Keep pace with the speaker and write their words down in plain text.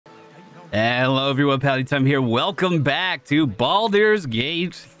Hello everyone, MFPallytime here. Welcome back to Baldur's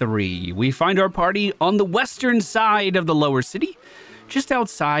Gate 3. We find our party on the western side of the lower city, just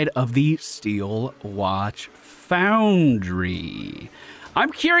outside of the Steel Watch Foundry.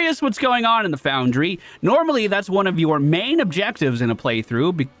 I'm curious what's going on in the Foundry. Normally, that's one of your main objectives in a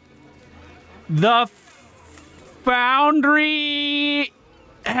playthrough. The Foundry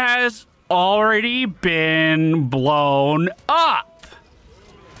has already been blown up.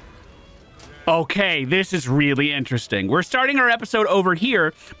 Okay, this is really interesting. We're starting our episode over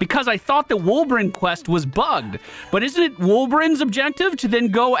here because I thought the Wulbren quest was bugged. But isn't it Wulbren's objective to then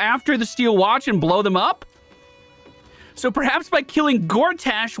go after the Steel Watch and blow them up? So perhaps by killing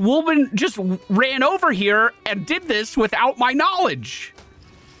Gortash, Wulbren just ran over here and did this without my knowledge.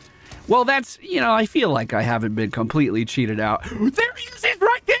 Well, that's, I feel like I haven't been completely cheated out. There he is, he's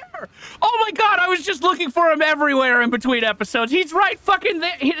right there! Oh my god, I was just looking for him everywhere in between episodes. He's right fucking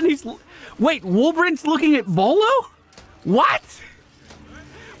there. Wait, Wulbren's looking at Volo? What?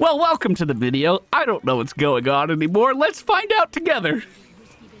 Well, welcome to the video. I don't know what's going on anymore. Let's find out together.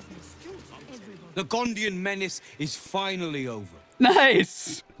 The Gondian menace is finally over.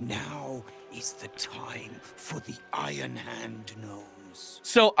 Nice. Now is the time for the Iron Hand gnomes.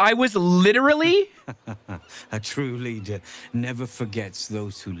 So I was literally... A true leader never forgets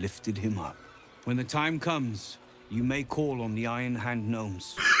those who lifted him up. When the time comes, you may call on the Iron Hand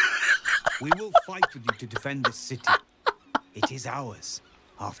gnomes. We will fight with you to defend this city. It is ours,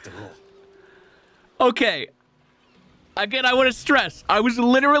 after all. Okay. Again, I want to stress, I was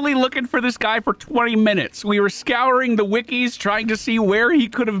literally looking for this guy for 20 minutes. We were scouring the wikis, trying to see where he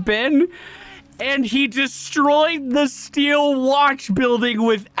could have been, and he destroyed the Steel Watch building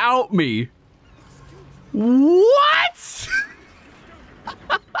without me. What?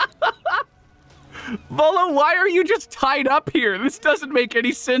 Volo, why are you just tied up here? This doesn't make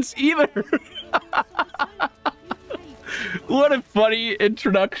any sense either. What a funny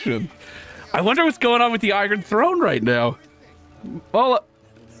introduction. I wonder what's going on with the Iron Throne right now.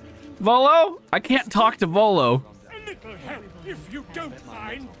 Volo? I can't talk to Volo. A little help, if you don't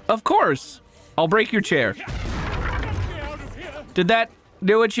mind. Of course. I'll break your chair. Did that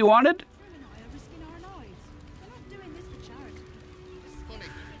do what you wanted?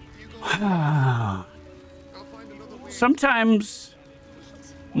 Sometimes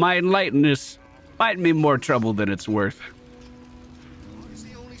my enlightenedness might be more trouble than it's worth.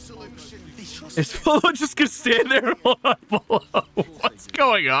 Is Volo just gonna stand there? Hold on, Volo. What's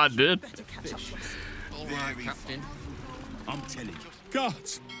going on, dude? All right, Captain. I'm telling you.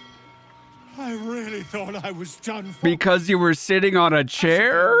 Gods, I really thought I was done for. Because you were sitting on a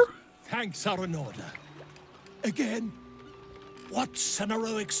chair? Thanks are in order. Again, what's an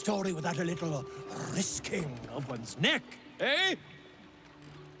heroic story without a little risking of one's neck, eh?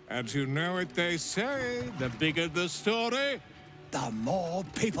 And you know what they say, the bigger the story, the more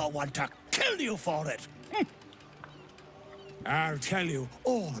people want to kill you for it. I'll tell you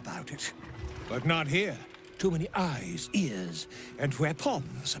all about it, but not here. Too many eyes, ears, and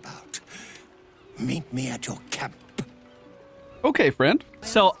weapons about. Meet me at your camp. Okay, friend.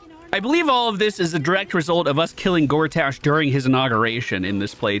 So, I believe all of this is a direct result of us killing Gortash during his inauguration in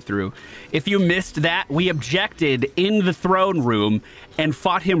this playthrough. If you missed that, we objected in the throne room and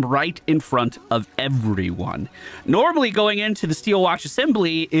fought him right in front of everyone. Normally, going into the Steel Watch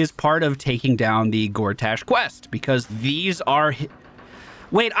Assembly is part of taking down the Gortash quest, because these are...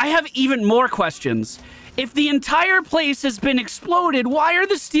 Wait, I have even more questions. If the entire place has been exploded, why are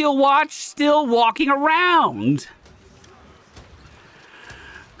the Steel Watch still walking around?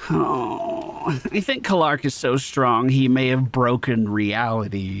 Oh, I think Kalark is so strong he may have broken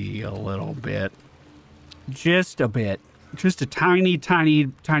reality a little bit. Just a bit. Just a tiny, tiny,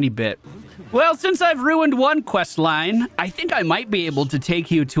 tiny bit. Well, since I've ruined one quest line, I think I might be able to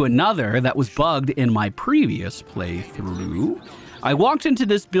take you to another that was bugged in my previous playthrough. I walked into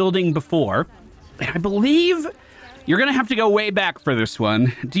this building before. I believe you're going to have to go way back for this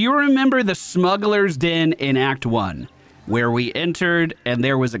one. Do you remember the Smuggler's Den in Act 1? Where we entered and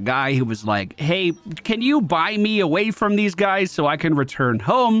there was a guy who was like, hey, can you buy me away from these guys so I can return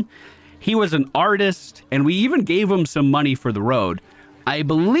home? He was an artist and we even gave him some money for the road. I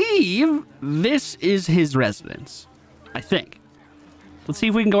believe this is his residence. I think. Let's see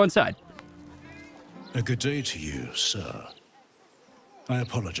if we can go inside. A good day to you, sir. I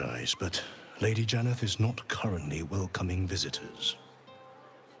apologize, but Lady Janeth is not currently welcoming visitors.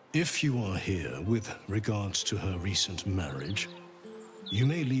 If you are here with regards to her recent marriage, you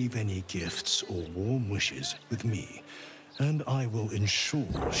may leave any gifts or warm wishes with me, and I will ensure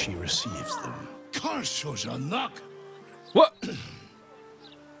she receives them. What?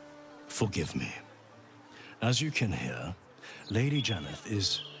 Forgive me. As you can hear, Lady Janeth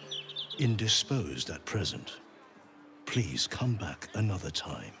is indisposed at present. Please come back another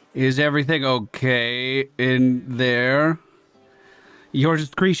time. Is everything okay in there? Your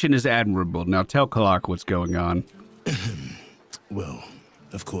discretion is admirable. Now tell Clark what's going on. Well,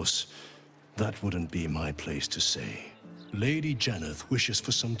 of course, that wouldn't be my place to say. Lady Janeth wishes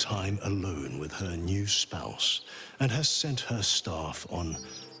for some time alone with her new spouse and has sent her staff on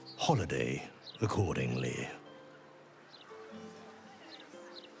holiday accordingly.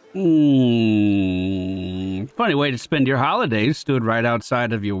 Funny way to spend your holidays, stood right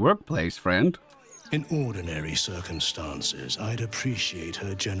outside of your workplace, friend. In ordinary circumstances, I'd appreciate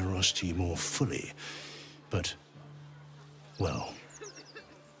her generosity more fully, but, well,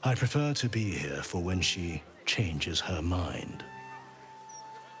 I prefer to be here for when she changes her mind.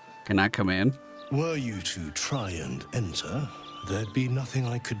 Can I come in? Were you to try and enter, there'd be nothing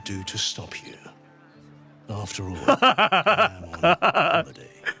I could do to stop you. After all, I am on holiday.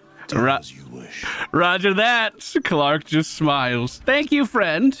 Do as you wish. Roger that. Clark just smiles. Thank you,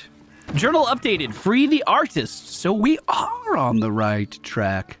 friend. Journal updated. Free the artist. So we are on the right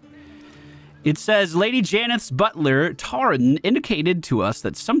track. It says, Lady Janeth's butler, Taran, indicated to us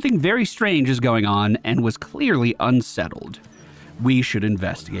that something very strange is going on and was clearly unsettled. We should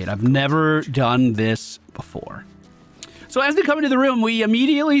investigate. I've never done this before. So as they come into the room, we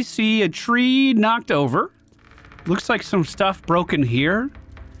immediately see a tree knocked over. Looks like some stuff broken here.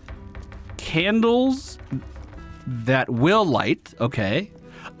 Candles that will light. Okay.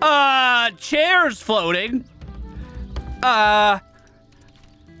 Chairs floating. I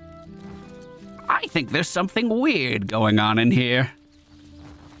think there's something weird going on in here.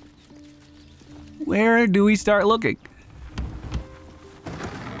 Where do we start looking?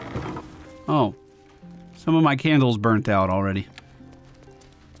 Oh, some of my candles burnt out already.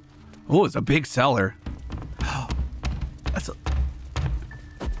 Oh, it's a big cellar. That's a...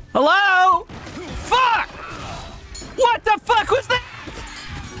 Hello? Fuck! What the fuck was that?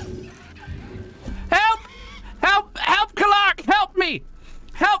 Help! Help! Help, Clark! Help me!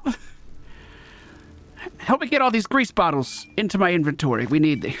 Help! Help me get all these grease bottles into my inventory. We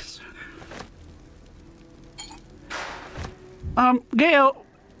need these. Gale,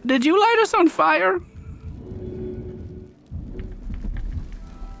 did you light us on fire?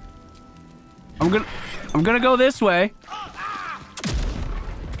 I'm gonna go this way.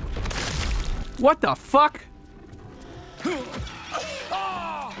 What the fuck?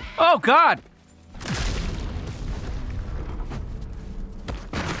 Oh, God.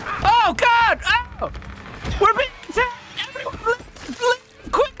 Oh, God! Oh! We're being attacked! Everyone,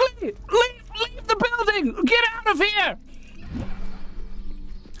 leave, quickly! Leave the building! Get out of here!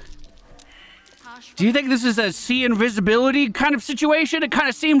 Do you think this is a see invisibility kind of situation? It kind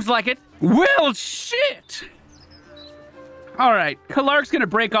of seems like it. Well, shit! All right, Clark's gonna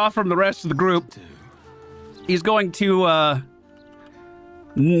break off from the rest of the group. He's going to,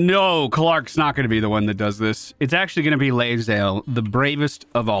 No, Clark's not gonna be the one that does this. It's actually gonna be Lae'zel, the bravest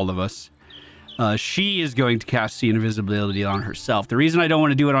of all of us. She is going to cast see invisibility on herself. The reason I don't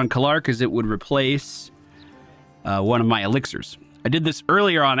want to do it on Clark is it would replace one of my elixirs. I did this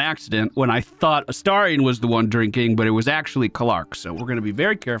earlier on accident when I thought Astarion was the one drinking, but it was actually Clark, so we're going to be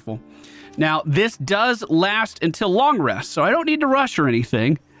very careful. Now, this does last until long rest, so I don't need to rush or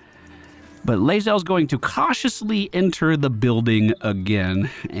anything. But Lae'zel's going to cautiously enter the building again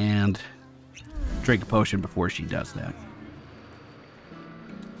and drink a potion before she does that.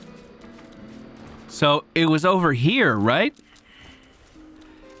 So, it was over here, right?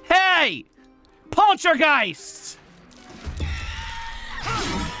 Hey! Poltergeists!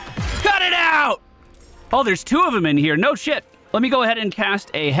 Cut it out! Oh, there's two of them in here. No shit. Let me go ahead and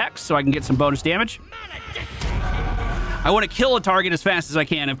cast a hex so I can get some bonus damage. I want to kill a target as fast as I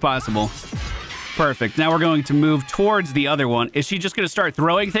can if possible. Perfect. Now we're going to move towards the other one. Is she just going to start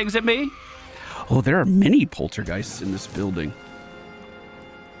throwing things at me? Oh, there are many poltergeists in this building.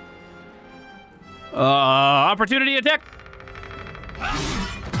 Opportunity attack!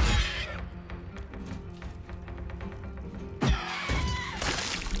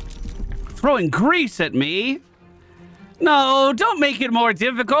 Throwing grease at me? No, don't make it more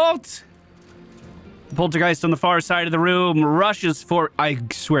difficult. The poltergeist on the far side of the room rushes for... I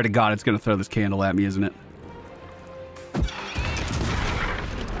swear to God, it's going to throw this candle at me, isn't it?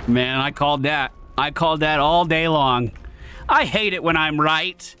 Man, I called that. I called that all day long. I hate it when I'm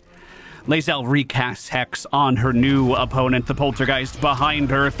right. Lae'zel recasts Hex on her new opponent, the poltergeist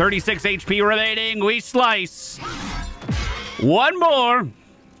behind her. 36 HP remaining. We slice. One more.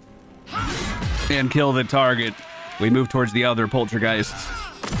 And kill the target. We move towards the other poltergeists.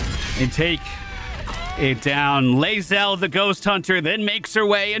 and take it down. Lae'zel, the ghost hunter, then makes her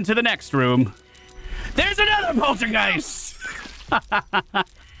way into the next room. There's another poltergeist!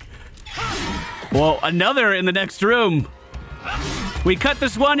 Well, another in the next room. We cut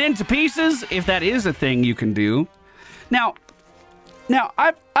this one into pieces, if that is a thing you can do. Now,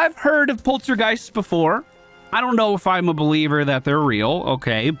 I've heard of poltergeists before. I don't know if I'm a believer that they're real,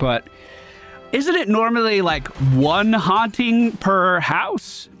 okay, but isn't it normally like one haunting per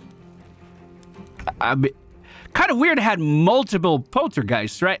house? Kind of weird to have multiple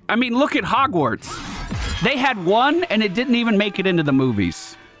poltergeists, right? I mean, look at Hogwarts. They had one, and it didn't even make it into the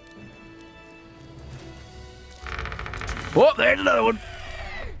movies. Oh, there's another one.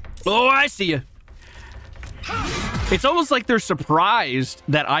 Oh, I see you. It's almost like they're surprised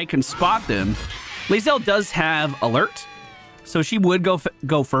that I can spot them. Lae'zel does have alert, so she would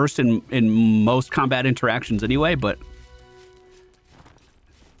go first in most combat interactions anyway, but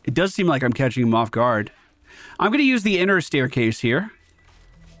it does seem like I'm catching him off guard. I'm going to use the inner staircase here.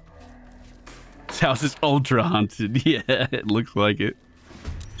 This house is ultra haunted. Yeah, it looks like it.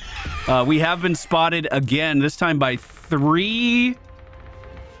 We have been spotted again, this time by 3...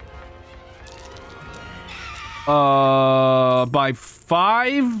 by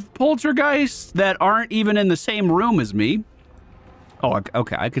 5 poltergeists that aren't even in the same room as me. Oh,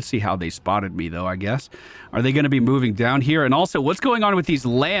 okay. I could see how they spotted me, though, I guess. Are they going to be moving down here? And also, what's going on with these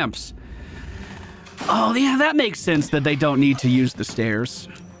lamps? Oh, yeah, that makes sense that they don't need to use the stairs.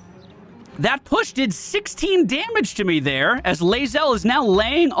 That push did 16 damage to me there, as Lae'zel is now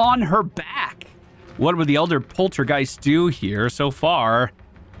laying on her back. What would the elder poltergeists do here so far?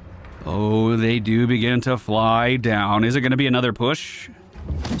 Oh, they do begin to fly down. Is it going to be another push?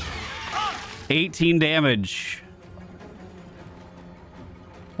 18 damage.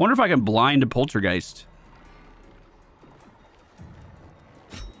 Wonder if I can blind a poltergeist.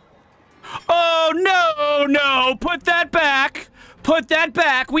 Oh, no, no. Put that back. Put that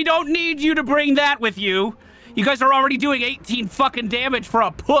back. We don't need you to bring that with you. You guys are already doing 18 fucking damage for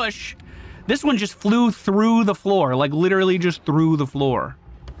a push. This one just flew through the floor. Like, literally just through the floor.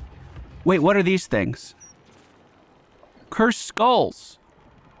 Wait, what are these things? Cursed skulls.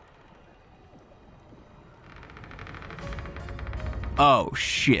 Oh,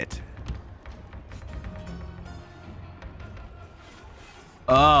 shit.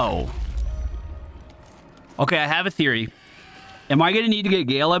 Oh. Okay, I have a theory. Am I going to need to get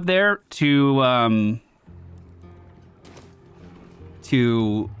Gale up there to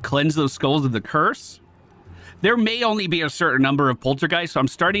cleanse those skulls of the curse? There may only be a certain number of poltergeists, so I'm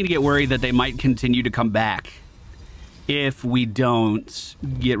starting to get worried that they might continue to come back if we don't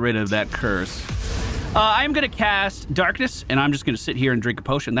get rid of that curse. I'm going to cast Darkness, and I'm just going to sit here and drink a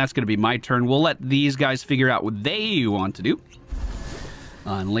potion. That's going to be my turn. We'll let these guys figure out what they want to do.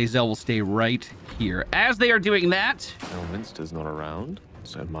 And Lae'zel will stay right here. As they are doing that... Elminster's not around,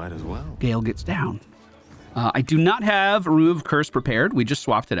 so it might as well. Gale gets down. I do not have Remove Curse prepared. We just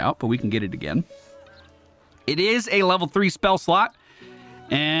swapped it out, but we can get it again. It is a level 3 spell slot,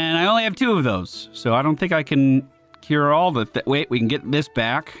 and I only have 2 of those, so I don't think I can cure all the... Wait, we can get this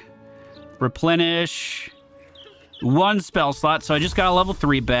back. Replenish 1 spell slot, so I just got a level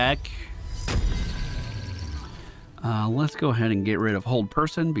 3 back. Let's go ahead and get rid of Hold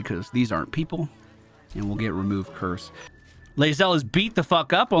Person, because these aren't people, and we'll get Remove Curse. Lae'zel is beat the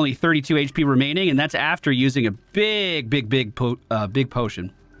fuck up, only 32 HP remaining, and that's after using a big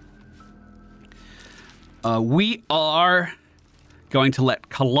potion. We are going to let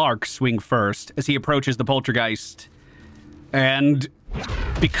Kalark swing first as he approaches the poltergeist. And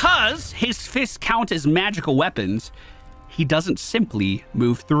because his fists count as magical weapons, he doesn't simply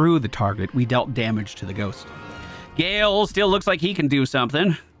move through the target. We dealt damage to the ghost. Gale still looks like he can do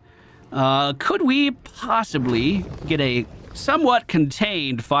something. Could we possibly get a somewhat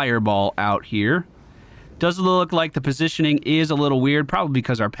contained fireball out here? Does look like the positioning is a little weird, probably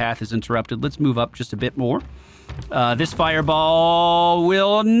because our path is interrupted. Let's move up just a bit more. This fireball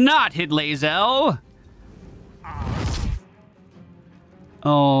will not hit Lae'zel.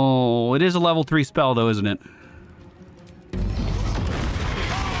 Oh, it is a level 3 spell, though, isn't it?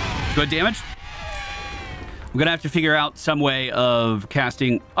 Good damage. I'm gonna have to figure out some way of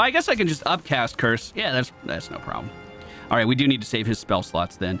casting. Oh, I guess I can just upcast Curse. Yeah, that's no problem. All right, we do need to save his spell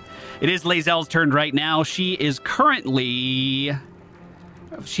slots then. It is Lae'zel's turn right now. She is currently...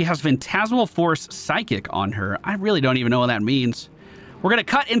 She has Phantasmal Force Psychic on her. I really don't even know what that means. We're going to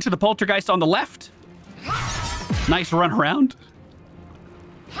cut into the poltergeist on the left. Nice run around.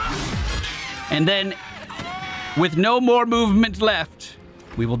 And then, with no more movement left,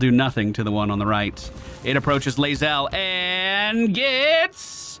 we will do nothing to the one on the right. It approaches Lae'zel and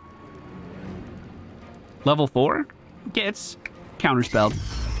gets Level 4 gets counterspelled.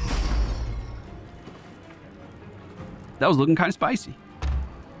 That was looking kind of spicy.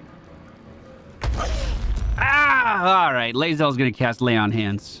 Ah, all right. Lae'zel's going to cast Lay on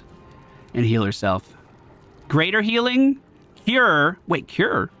Hands and heal herself. Greater healing? Cure. Wait,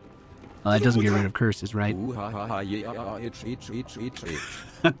 cure? That doesn't get rid of curses, right? Coach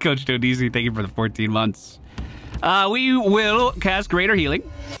Dodisi, thank you for the 14 months. We will cast Greater Healing.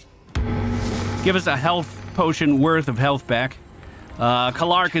 Give us a health potion worth of health back.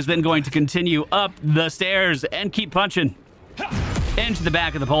 Kalark is then going to continue up the stairs and keep punching into the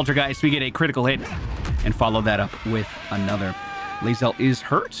back of the poltergeist. We get a critical hit and follow that up with another. Lae'zel is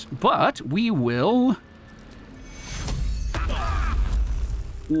hurt, but we will...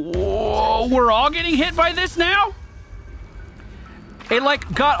 Whoa, we're all getting hit by this now? It,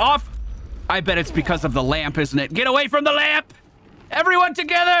 like, got off. I bet it's because of the lamp, isn't it? Get away from the lamp! Everyone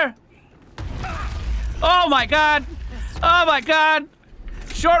together! Oh, my God. Oh, my God.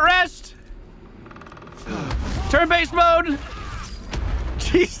 Short rest. Turn-based mode.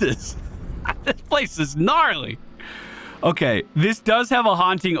 Jesus. This place is gnarly. Okay, this does have a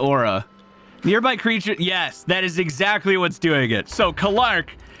haunting aura. Nearby creature, yes, that is exactly what's doing it. So Kalark,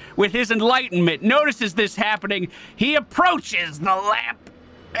 with his enlightenment, notices this happening. He approaches the lamp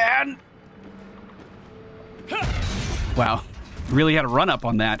and... Wow, really had a run up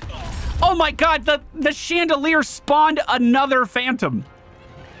on that. Oh my God, the chandelier spawned another phantom.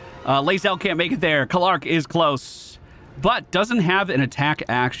 Lae'zel can't make it there. Kalark is close, but doesn't have an attack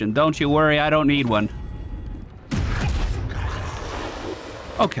action. Don't you worry, I don't need one.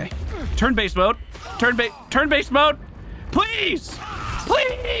 Okay. Turn-based mode. Turn-based mode. Please!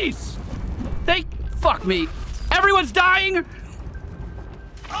 Please! Fuck me. Everyone's dying!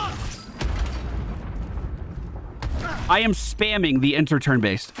 I am spamming the enter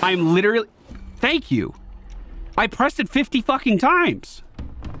turn-based. I'm literally... Thank you. I pressed it 50 fucking times.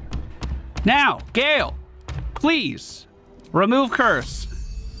 Now, Gale, please, remove curse.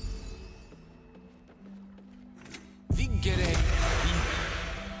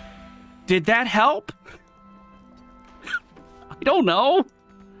 Did that help? I don't know.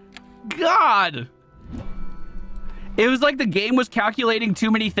 God. It was like the game was calculating too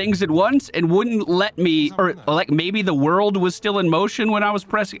many things at once and wouldn't let me, or like maybe the world was still in motion when I was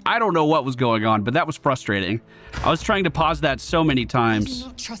pressing. I don't know what was going on, but that was frustrating. I was trying to pause that so many times. I do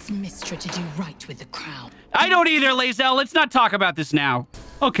not trust Mistra to do right with the crown. I don't either, Lae'zel. Let's not talk about this now.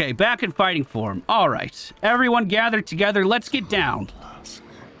 Okay, back in fighting form. All right. Everyone gather together. Let's get down.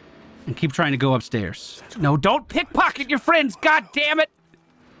 And keep trying to go upstairs. No, don't pickpocket your friends, god damn it!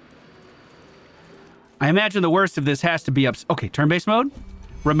 I imagine the worst of this has to be okay, turn-based mode.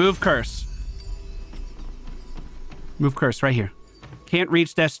 Remove curse. Move curse right here. Can't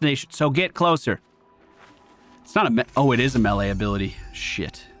reach destination, so get closer. It's not a oh, it is a melee ability.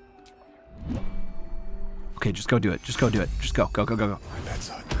 Shit. Okay, just go do it. Just go do it. Just go. Go, go, go, go. My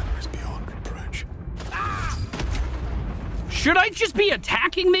bedside manner is beyond reproach. Should I just be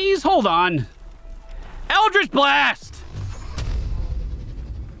attacking these? Hold on. Eldritch Blast!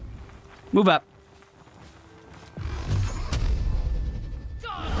 Move up.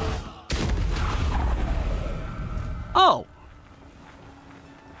 Oh.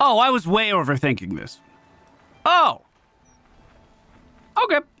 Oh, I was way overthinking this. Oh.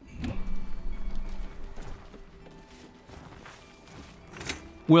 Okay.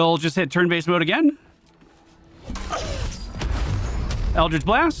 We'll just hit turn-based mode again. Eldritch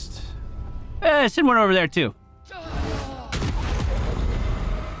Blast. Send one over there, too.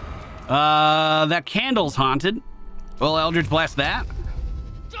 That candle's haunted. Well, Eldritch Blast that.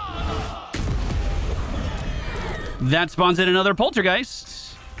 That spawns in another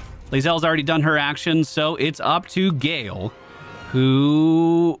poltergeist. Lae'zel's already done her action, so it's up to Gale,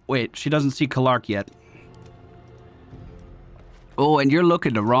 who... Wait, she doesn't see Kalark yet. Oh, and you're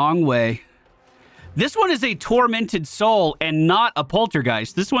looking the wrong way. This one is a tormented soul and not a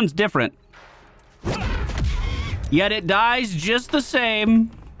poltergeist. This one's different. Yet it dies just the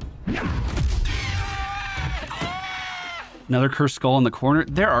same. Another cursed skull in the corner.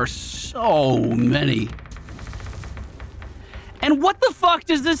 There are so many. And what the fuck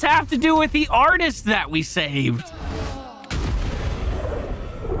does this have to do with the artist that we saved?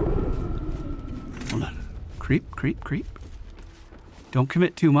 Hold on. Creep, creep, creep. Don't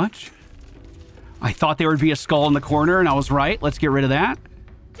commit too much. I thought there would be a skull in the corner, and I was right. Let's get rid of that.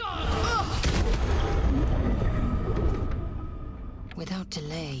 Without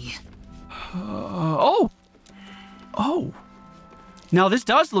delay. Oh. Oh. Now, this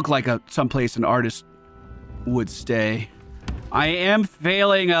does look like someplace an artist would stay. I am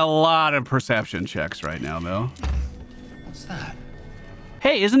failing a lot of perception checks right now, though. What's that?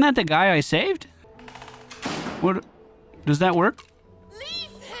 Hey, isn't that the guy I saved? What? Does that work?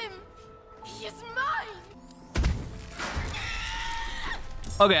 Leave him! He is mine!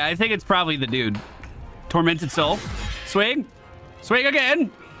 Okay, I think it's probably the dude. Tormented soul. Swing. Swing again.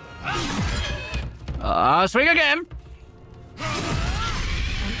 Swing again. An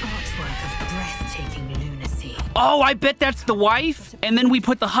artwork of breathtaking lunacy. Oh, I bet that's the wife. And then we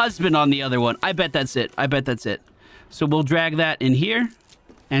put the husband on the other one. I bet that's it. I bet that's it. So we'll drag that in here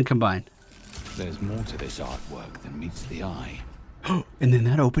and combine. There's more to this artwork than meets the eye. And then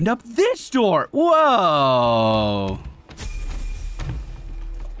that opened up this door. Whoa.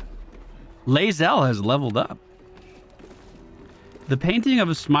 Lae'zel has leveled up. The painting of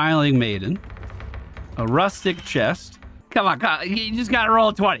a smiling maiden. A rustic chest. Come on, you just gotta roll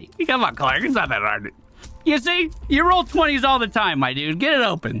a 20. Come on, Clark, it's not that hard. You see? You roll 20s all the time, my dude. Get it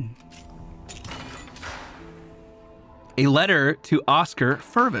open. A letter to Oscar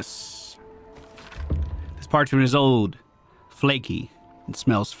Fervus. This parchment is old, flaky, and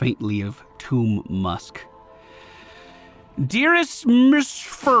smells faintly of tomb musk. Dearest Miss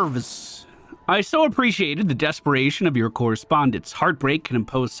Fervus, I so appreciated the desperation of your correspondence. Heartbreak can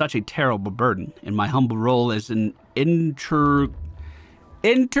impose such a terrible burden. In my humble role as an interlocutor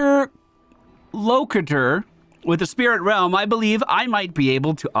with the spirit realm, I believe I might be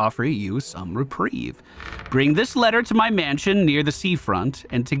able to offer you some reprieve. Bring this letter to my mansion near the seafront,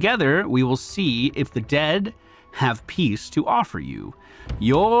 and together we will see if the dead have peace to offer you.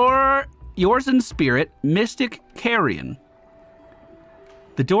 Yours in spirit, Mystic Carrion.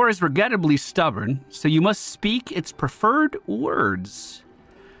 The door is regrettably stubborn, so you must speak its preferred words.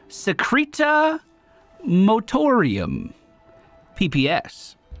 Secreta Motorium.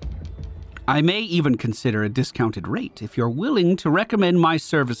 PPS. I may even consider a discounted rate if you're willing to recommend my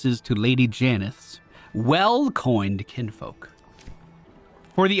services to Lady Janeth's well-coined kinfolk.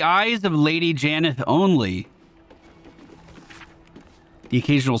 For the eyes of Lady Janeth only, the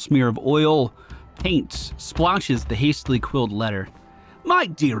occasional smear of oil paint splotches the hastily quilled letter. My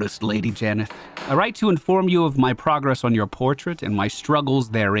dearest Lady Janeth, I write to inform you of my progress on your portrait and my struggles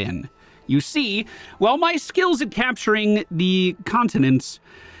therein. You see, while my skills at capturing the continents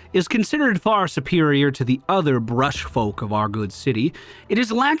is considered far superior to the other brush folk of our good city, it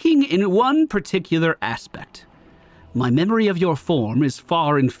is lacking in one particular aspect. My memory of your form is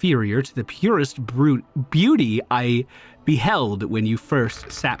far inferior to the purest beauty I beheld when you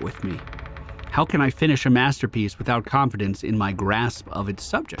first sat with me. How can I finish a masterpiece without confidence in my grasp of its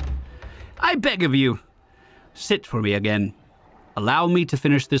subject? I beg of you, sit for me again. Allow me to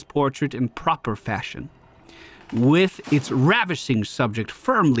finish this portrait in proper fashion, with its ravishing subject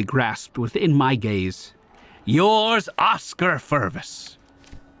firmly grasped within my gaze. Yours, Oscar Fervus.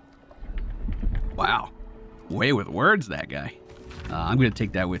 Wow. Way with words, that guy. I'm going to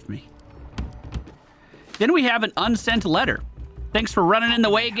take that with me. Then we have an unsent letter. Thanks for running in the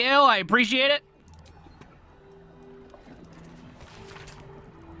way, Gale. I appreciate it.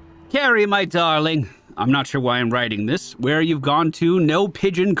 Carrie, my darling. I'm not sure why I'm writing this. Where you've gone to, no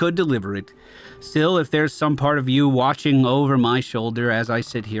pigeon could deliver it. Still, if there's some part of you watching over my shoulder as I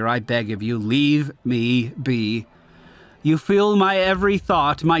sit here, I beg of you, leave me be. You fill my every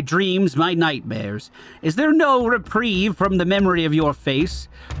thought, my dreams, my nightmares. Is there no reprieve from the memory of your face?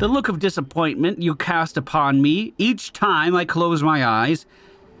 The look of disappointment you cast upon me each time I close my eyes?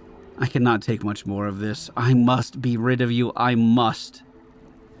 I cannot take much more of this. I must be rid of you. I must.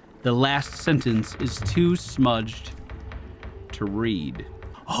 The last sentence is too smudged to read.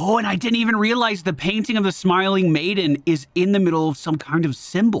 Oh, and I didn't even realize the painting of the smiling maiden is in the middle of some kind of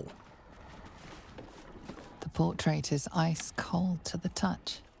symbol. The portrait is ice cold to the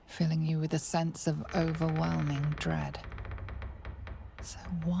touch, filling you with a sense of overwhelming dread. So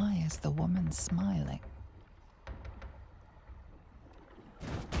why is the woman smiling?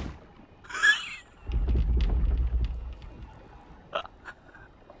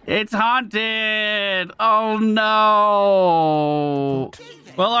 It's haunted! Oh no!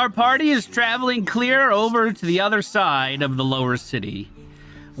 Well, our party is traveling clear over to the other side of the lower city.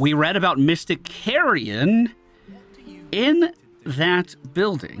 We read about Mystic Carrion in that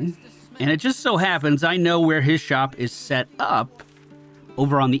building, and it just so happens I know where his shop is set up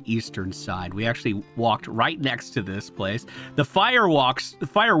over on the eastern side. We actually walked right next to this place. The fireworks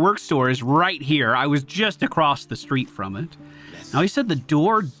store is right here. I was just across the street from it. Now, he said the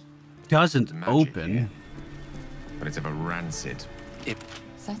door doesn't open. Here. But it's of a rancid.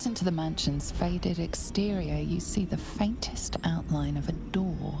 Set into the mansion's faded exterior, you see the faintest outline of a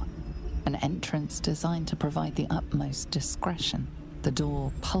door. an entrance designed to provide the utmost discretion. The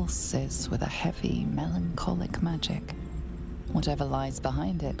door pulses with a heavy, melancholic magic. Whatever lies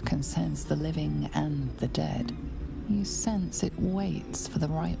behind it concerns the living and the dead. You sense it waits for the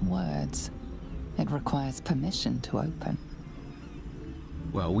right words. It requires permission to open.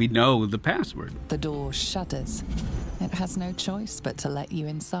 Well, we know the password. The door shudders. It has no choice but to let you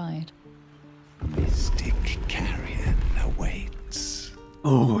inside. Mystic carrion awaits.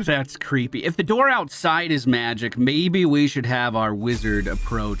 Oh, that's creepy. If the door outside is magic, maybe we should have our wizard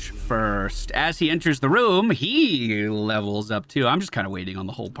approach first. As he enters the room, he levels up too. I'm just kind of waiting on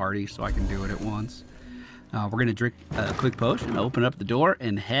the whole party so I can do it at once. We're going to drink a quick potion, open up the door,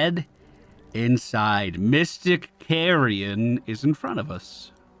 and head inside. Mystic Carrion is in front of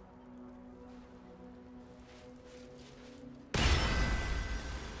us.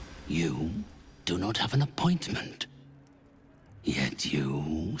 You do not have an appointment. Yet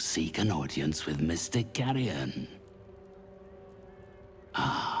you seek an audience with Mystic Carrion.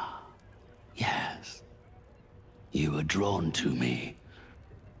 Ah, yes. You were drawn to me.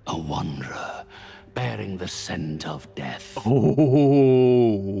 A wanderer, bearing the scent of death.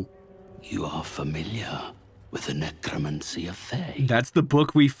 Oh. You are familiar with the necromancy of Fae. That's the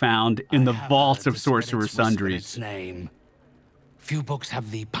book we found in the vaults of Sorcerer's Sundries. Its name. Few books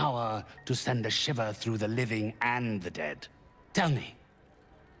have the power to send a shiver through the living and the dead. Tell me,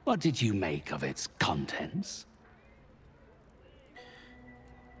 what did you make of its contents?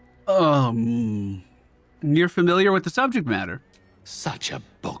 You're familiar with the subject matter. Such a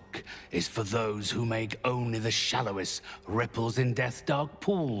book is for those who make only the shallowest ripples in death's dark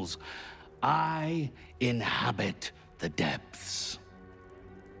pools. I inhabit the depths.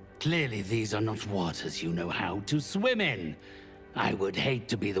 Clearly, these are not waters you know how to swim in. I would hate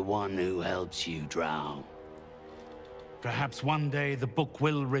to be the one who helps you drown. Perhaps one day the book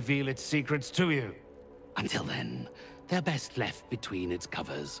will reveal its secrets to you. Until then, they're best left between its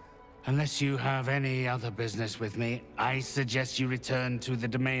covers. Unless you have any other business with me, I suggest you return to the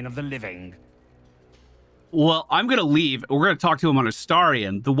domain of the living. Well, I'm going to leave. We're going to talk to him on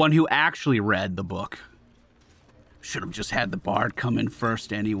Astarion, the one who actually read the book. Should have just had the bard come in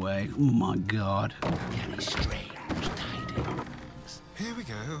first anyway. Oh my god. Any strange tidings? Here we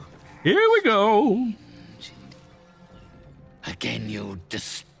go. Here we go. Again,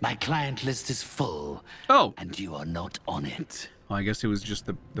 my client list is full. Oh. And you are not on it. Well, I guess it was just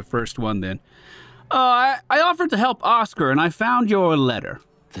the first one then. I offered to help Oscar, and I found your letter.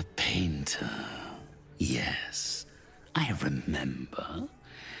 The painter. Yes, I remember.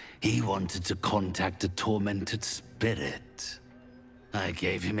 He wanted to contact a tormented spirit. I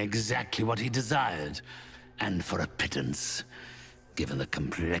gave him exactly what he desired, and for a pittance, given the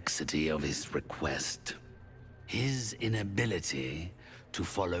complexity of his request. His inability to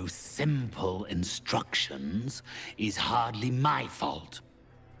follow simple instructions is hardly my fault.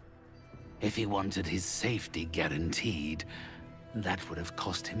 If he wanted his safety guaranteed, that would have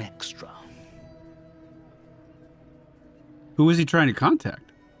cost him extra. Who was he trying to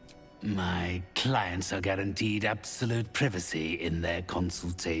contact? My clients are guaranteed absolute privacy in their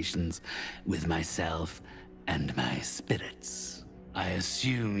consultations with myself and my spirits. I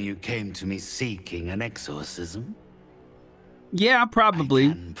assume you came to me seeking an exorcism? Yeah, probably.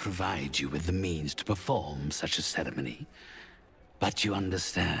 I can provide you with the means to perform such a ceremony. But you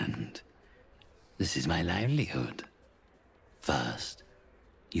understand, this is my livelihood. First,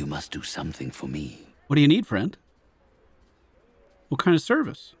 you must do something for me. What do you need, friend? What kind of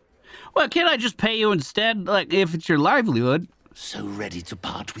service? Well, can't I just pay you instead, like, if it's your livelihood? So ready to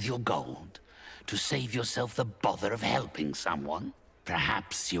part with your gold? To save yourself the bother of helping someone?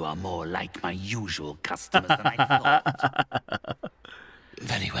 Perhaps you are more like my usual customers than I thought.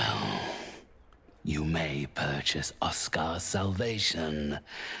 Very well. You may purchase Oscar's salvation,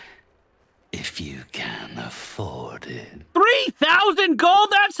 if you can afford it. 3,000 gold?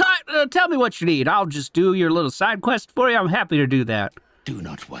 That's high. Tell me what you need. I'll just do your little side quest for you. I'm happy to do that. Do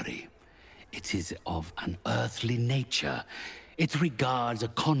not worry. It is of an earthly nature. It regards a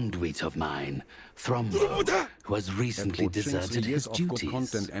conduit of mine, Thrombo, who has recently deserted his duties.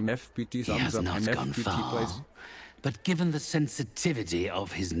 He has not gone far, but given the sensitivity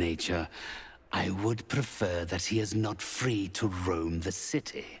of his nature, I would prefer that he is not free to roam the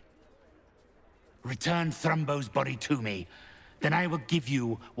city. Return Thrombo's body to me, then I will give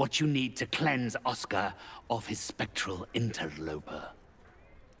you what you need to cleanse Oscar of his spectral interloper.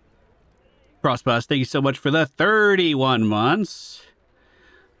 Crossboss, thank you so much for the 31 months.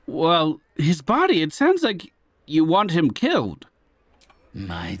 Well, his body, it sounds like you want him killed.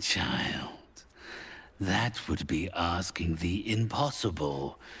 My child, that would be asking the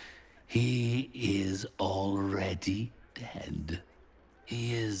impossible. He is already dead.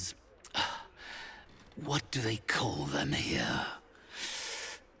 He is... what do they call them here?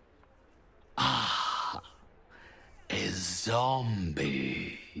 Ah, a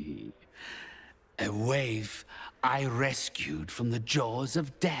zombie. A waif I rescued from the jaws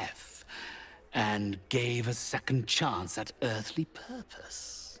of death and gave a second chance at earthly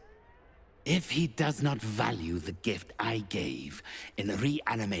purpose. If he does not value the gift I gave in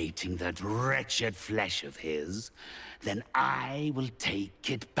reanimating that wretched flesh of his, then I will take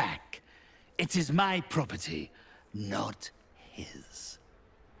it back. It is my property, not his.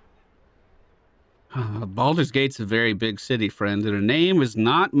 Baldur's Gate's a very big city, friend, and a name is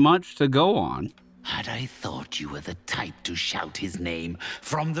not much to go on. Had I thought you were the type to shout his name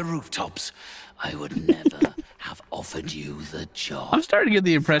from the rooftops, I would never have offered you the job. I'm starting to get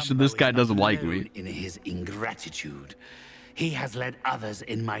the impression this guy doesn't like me. In his ingratitude, he has led others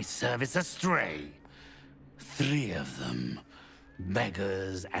in my service astray. 3 of them,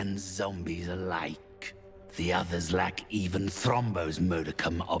 beggars and zombies alike. The others lack even Thrombo's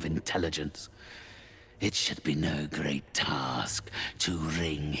modicum of intelligence. It should be no great task to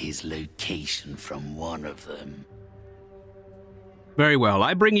wring his location from one of them. Very well.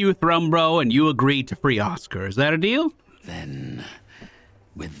 I bring you Thrombo and you agree to free Oscar. Is that a deal? Then,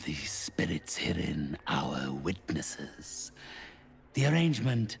 with the spirits herein our witnesses, the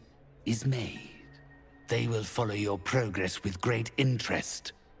arrangement is made. They will follow your progress with great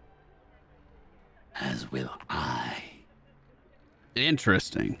interest. As will I.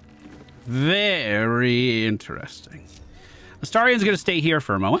 Interesting. Very interesting. Astarion's going to stay here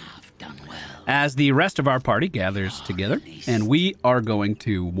for a moment as the rest of our party gathers together, and we are going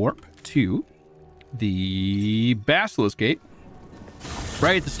to warp to the Basilisk Gate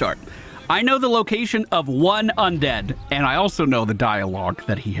right at the start. I know the location of one undead, and I also know the dialogue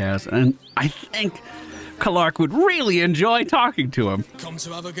that he has, and I think Kalark would really enjoy talking to him. Come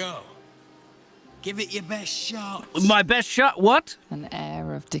to have a go. Give it your best shot. My best shot? What? An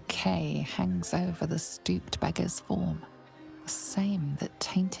air of decay hangs over the stooped beggar's form, the same that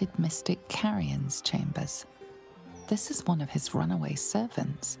tainted mystic Carrion's chambers. This is one of his runaway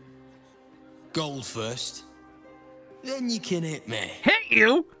servants. Gold first, then you can hit me. Hit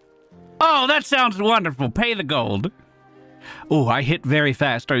you? Oh, that sounds wonderful. Pay the gold. Oh, I hit very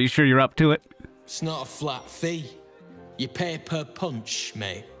fast. Are you sure you're up to it? It's not a flat fee. You pay per punch,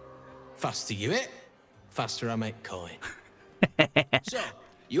 mate. Faster you hit, faster I make coin. So,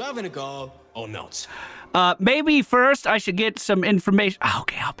 you having a go or not? Maybe first I should get some information. Oh,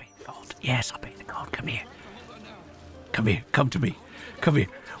 okay, I'll pay the gold. Yes, I'll pay the gold. Come here. Come here. Come to me. Come here.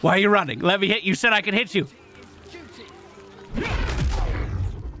 Why are you running? Let me hit you. Said I could hit you.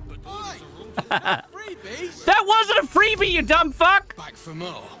 That wasn't a freebie, you dumb fuck. Back for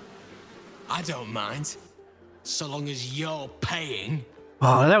more. I don't mind, so long as you're paying.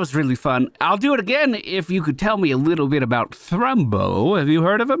 Oh, that was really fun. I'll do it again if you could tell me a little bit about Thrombo. Have you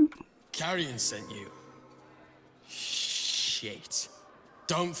heard of him? Carrion sent you. Shit.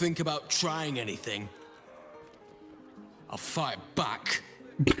 Don't think about trying anything. I'll fight back.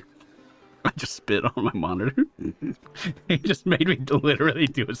 I just spit on my monitor. He just made me literally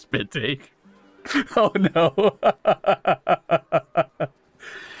do a spit take. Oh no.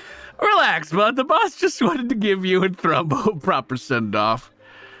 Relax, bud. The boss just wanted to give you and Thrombo a proper send-off.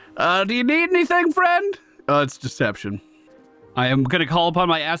 Do you need anything, friend? Oh, it's deception. I am going to call upon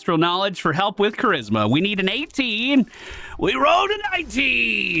my astral knowledge for help with charisma. We need an 18. We rolled a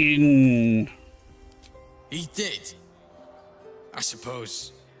 19. He did. I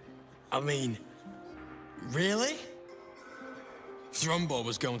suppose. I mean, really? Thrombo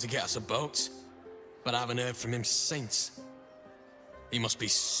was going to get us a boat, but I haven't heard from him since. He must be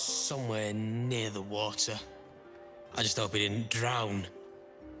somewhere near the water. I just hope he didn't drown.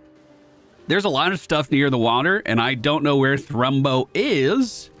 There's a lot of stuff near the water, and I don't know where Thrombo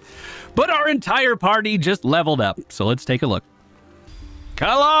is, but our entire party just leveled up, so let's take a look.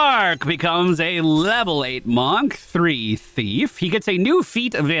 Kalark becomes a level 8 monk, 3 thief. He gets a new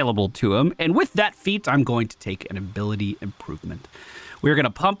feat available to him, and with that feat, I'm going to take an ability improvement. We're going to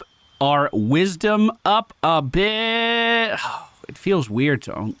pump our wisdom up a bit. Oh, it feels weird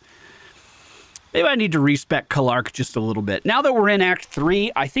to... Maybe I need to respec Kalark just a little bit. Now that we're in Act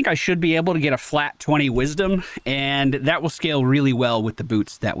 3, I think I should be able to get a flat 20 wisdom, and that will scale really well with the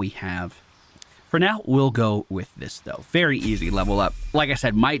boots that we have. For now, we'll go with this, though. Very easy level up. Like I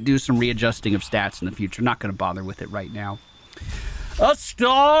said, might do some readjusting of stats in the future. Not going to bother with it right now.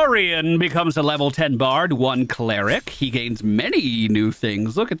 Astarion becomes a level 10 bard, 1 cleric. He gains many new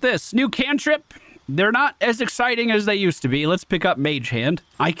things. Look at this. New cantrip. They're not as exciting as they used to be. Let's pick up Mage Hand.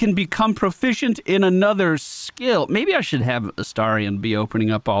 I can become proficient in another skill. Maybe I should have Astarion be opening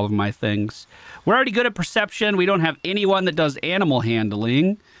up all of my things. We're already good at perception. We don't have anyone that does animal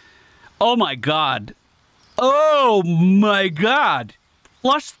handling. Oh my god. Oh my god.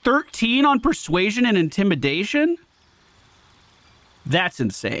 Plus 13 on persuasion and intimidation? That's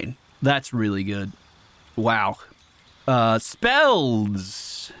insane. That's really good. Wow.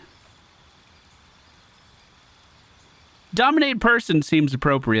 Spells. Dominate person seems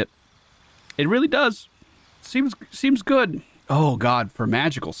appropriate. It really does. Seems good. Oh god, for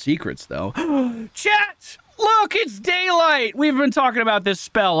magical secrets though. Chat! Look, it's daylight! We've been talking about this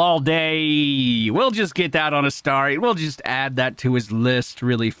spell all day. We'll just get that on Astarion. We'll just add that to his list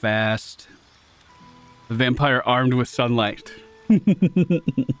really fast. The vampire armed with sunlight.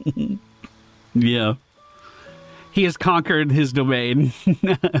 Yeah. He has conquered his domain.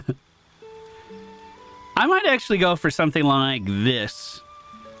 I might actually go for something like this.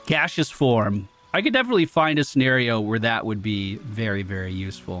 Gaseous form. I could definitely find a scenario where that would be very, very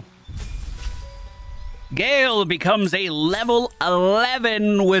useful. Gale becomes a level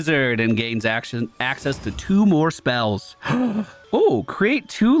 11 wizard and gains access to 2 more spells. Oh, create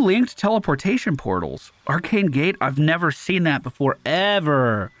 2 linked teleportation portals. Arcane Gate, I've never seen that before,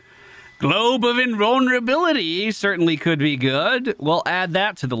 ever. Globe of Invulnerability certainly could be good. We'll add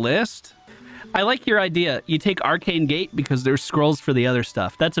that to the list. I like your idea. You take Arcane Gate because there's scrolls for the other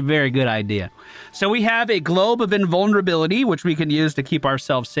stuff. That's a very good idea. So we have a Globe of Invulnerability, which we can use to keep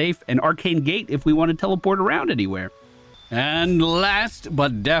ourselves safe, and Arcane Gate if we want to teleport around anywhere. And last,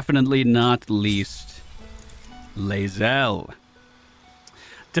 but definitely not least, Lae'zel.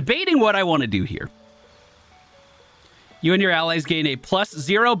 Debating what I want to do here. You and your allies gain a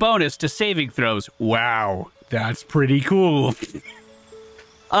 +0 bonus to saving throws. Wow, that's pretty cool.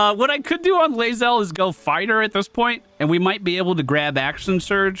 What I could do on Lae'zel is go fighter at this point, and we might be able to grab Action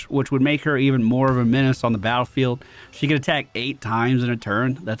Surge, which would make her even more of a menace on the battlefield. She could attack 8 times in a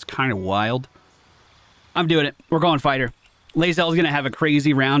turn. That's kind of wild. I'm doing it. We're going fighter. Lae'zel's going to have a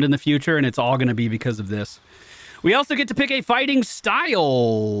crazy round in the future, and it's all going to be because of this. We also get to pick a fighting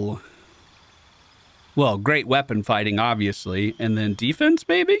style. Well, great weapon fighting, obviously. And then defense,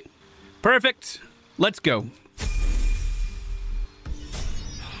 maybe? Perfect. Let's go.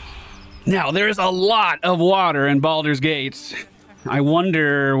 Now, there's a lot of water in Baldur's Gate. I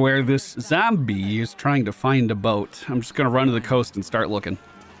wonder where this zombie is trying to find a boat. I'm just going to run to the coast and start looking.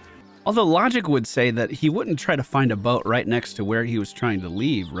 Although logic would say that he wouldn't try to find a boat right next to where he was trying to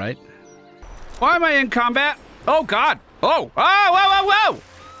leave, right? Why am I in combat? Oh, God. Oh, whoa, whoa, whoa.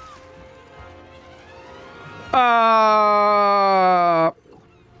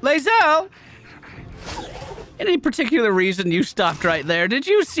 Lae'zel? Any particular reason you stopped right there? Did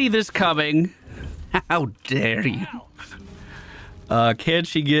you see this coming? How dare you? Can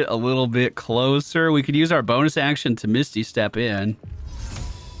she get a little bit closer? We could use our bonus action to Misty Step in.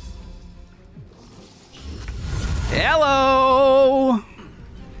 Hello!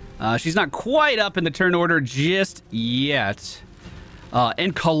 She's not quite up in the turn order just yet.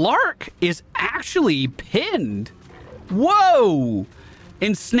 And Kalark is actually pinned. Whoa!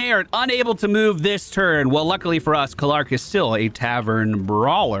 Ensnared, unable to move this turn. Well, luckily for us, Kalark is still a tavern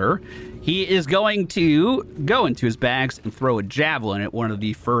brawler. He is going to go into his bags and throw a javelin at one of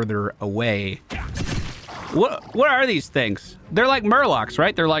the further away. What are these things? They're like murlocs,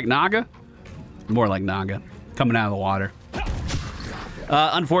 right? They're like Naga? More like Naga, coming out of the water.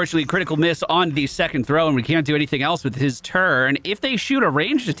 Unfortunately, critical miss on the second throw, and we can't do anything else with his turn. If they shoot a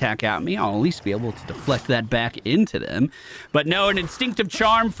ranged attack at me, I'll at least be able to deflect that back into them. But no, an instinctive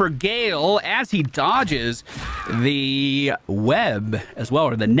charm for Gale as he dodges the web as well,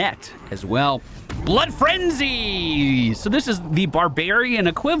 or the net as well. Blood Frenzy! So this is the barbarian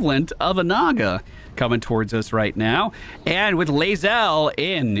equivalent of a Naga coming towards us right now, and with Lae'zel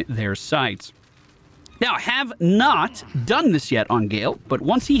in their sights. Now, I have not done this yet on Gale, but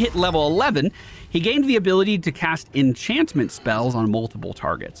once he hit level 11, he gained the ability to cast enchantment spells on multiple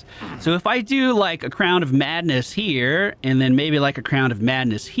targets. So if I do like a Crown of Madness here, and then maybe like a Crown of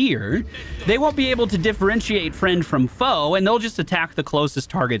Madness here, they won't be able to differentiate friend from foe, and they'll just attack the closest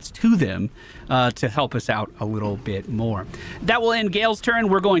targets to them to help us out a little bit more. That will end Gale's turn.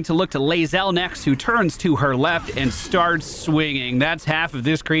 We're going to look to Lae'zel next, who turns to her left and starts swinging. That's half of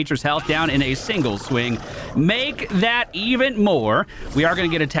this creature's health down in a single swing. Make that even more. We are going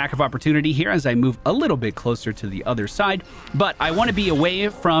to get attack of opportunity here as I move a little bit closer to the other side, but I want to be away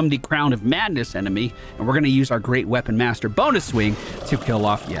from the Crown of Madness enemy, and we're going to use our Great Weapon Master bonus swing to kill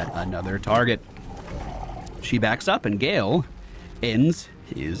off yet another target. She backs up, and Gale ends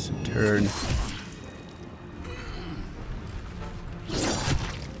his turn.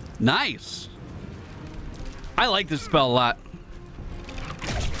 Nice. I like this spell a lot.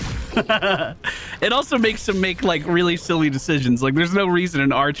 It also makes him make like really silly decisions. Like there's no reason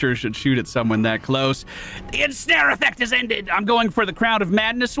an archer should shoot at someone that close. The ensnare effect has ended. I'm going for the Crown of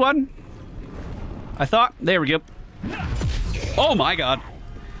Madness one. I thought. There we go. Oh my god.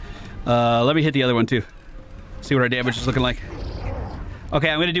 Let me hit the other one too. See what our damage is looking like. Okay,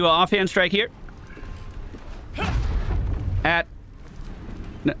 I'm gonna do an offhand strike here.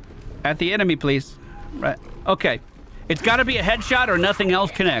 At the enemy, please. Right. Okay. It's got to be a headshot or nothing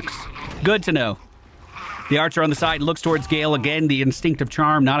else connects. Good to know. The archer on the side looks towards Gale again. The instinctive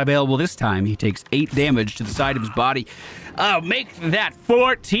charm not available this time. He takes 8 damage to the side of his body. Make that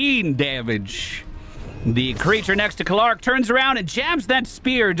 14 damage. The creature next to Kalark turns around and jams that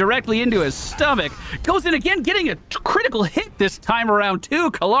spear directly into his stomach. Goes in again, getting a critical hit this time around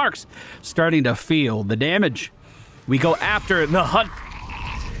too. Kalark's starting to feel the damage. We go after the hunt.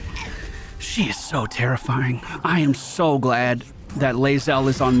 She is so terrifying. I am so glad that Lae'zel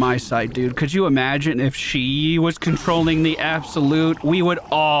is on my side, dude. Could you imagine if she was controlling the absolute? We would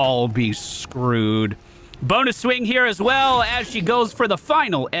all be screwed. Bonus swing here as well as she goes for the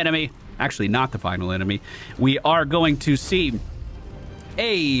final enemy. Actually, not the final enemy. We are going to see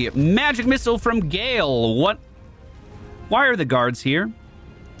a magic missile from Gale. What? Why are the guards here?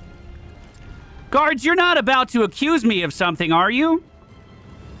 Guards, you're not about to accuse me of something, are you?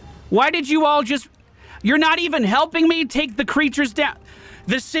 Why did you all just... You're not even helping me take the creatures down.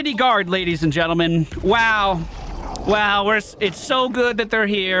 The city guard, ladies and gentlemen. Wow. Wow, it's so good that they're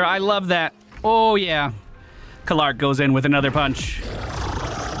here. I love that. Oh, yeah. Kalark goes in with another punch.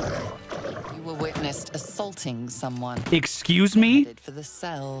 You were witnessed assaulting someone. Excuse me? For the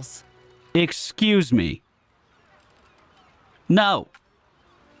cells. Excuse me. No.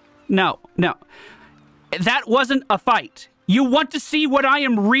 No, no. That wasn't a fight. You want to see what I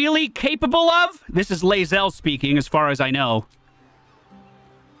am really capable of? This is Lae'zel speaking, as far as I know.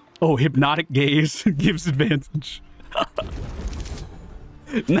 Oh, hypnotic gaze gives advantage.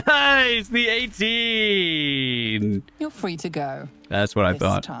 Nice, the 18. You're free to go. That's what I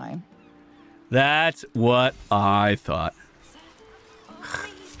thought. Time. That's what I thought.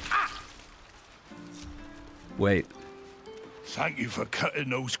 Wait. Thank you for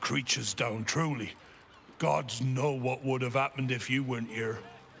cutting those creatures down, truly. Gods know what would have happened if you weren't here.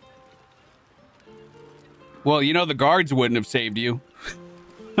 Well, you know the guards wouldn't have saved you.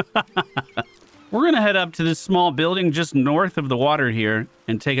 We're going to head up to this small building just north of the water here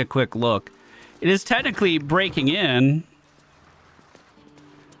and take a quick look. It is technically breaking in.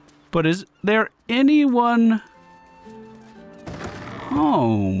 But is there anyone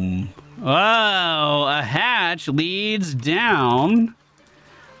home? Oh, a hatch leads down.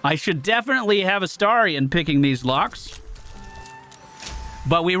 I should definitely have Astarion picking these locks.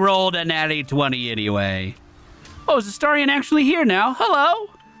 But we rolled a natty 20 anyway. Oh, is Astarion actually here now? Hello?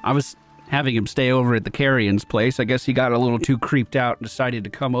 I was having him stay over at the Carrion's place. I guess he got a little too creeped out and decided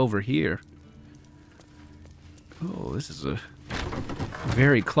to come over here. Oh, this is a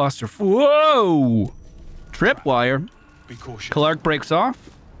very claustrophobic. Whoa! Tripwire. Be cautious. Kalark breaks off.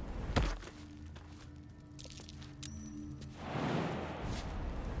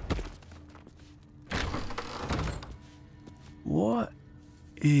 What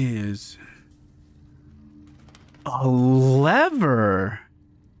is a lever?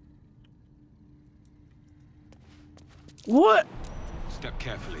 What? Step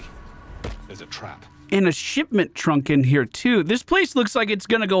carefully. There's a trap. And a shipment trunk in here too. This place looks like it's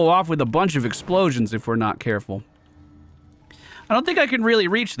gonna go off with a bunch of explosions if we're not careful. I don't think I can really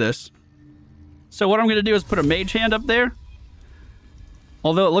reach this. So what I'm gonna do is put a mage hand up there.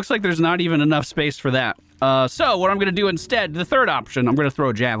 Although it looks like there's not even enough space for that. So what I'm going to do instead, the third option, I'm going to throw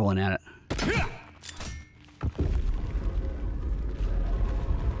a javelin at it.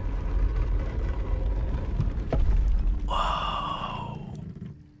 Whoa.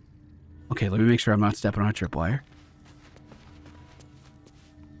 Okay, let me make sure I'm not stepping on a tripwire.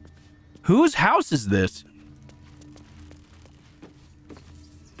 Whose house is this?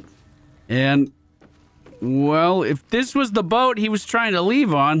 And, well, if this was the boat he was trying to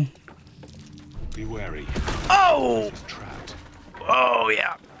leave on... Be wary. Oh! Trapped. Oh,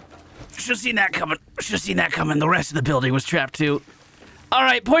 yeah. Should have seen that coming. Should have seen that coming. The rest of the building was trapped, too. All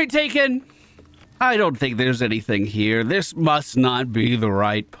right, point taken. I don't think there's anything here. This must not be the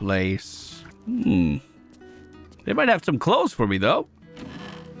right place. They might have some clothes for me, though.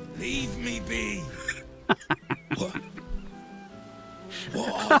 Leave me be. What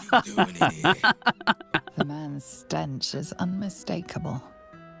are you doing in here? The man's stench is unmistakable.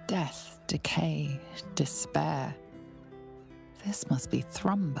 Death, decay, despair. This must be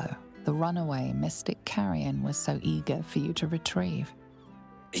Thrumbo, the runaway mystic carrion was so eager for you to retrieve.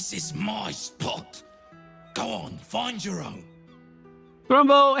 This is my spot. Go on, find your own.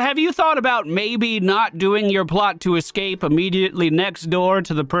 Thrumbo, have you thought about maybe not doing your plot to escape immediately next door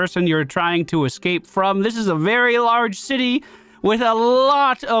to the person you're trying to escape from? This is a very large city with a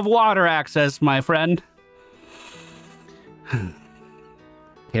lot of water access, my friend.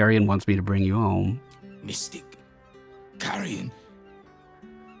 Carrion wants me to bring you home. Mystic Carrion?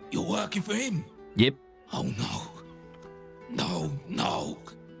 You're working for him? Yep. Oh no. No, no.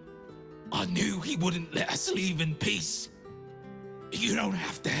 I knew he wouldn't let us leave in peace. You don't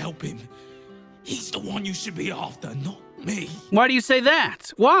have to help him. He's the one you should be after, not me. Why do you say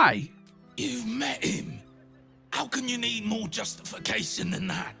that? Why? You've met him. How can you need more justification than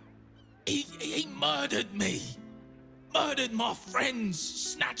that? He murdered me. Murdered my friends.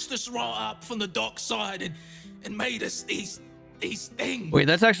 Snatched us right up from the dockside and made us these things. Wait,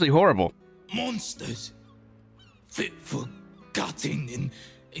 that's actually horrible. Monsters. Fit for gutting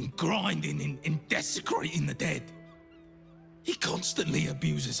and grinding and desecrating the dead. He constantly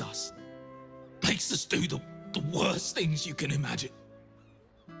abuses us. Makes us do the worst things you can imagine.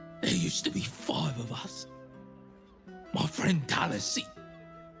 There used to be 5 of us. My friend Talus, he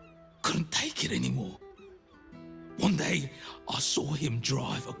couldn't take it anymore. One day, I saw him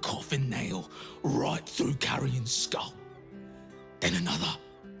drive a coffin nail right through Carrion's skull. Then another,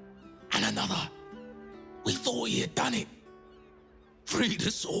 and another. We thought he had done it. Freed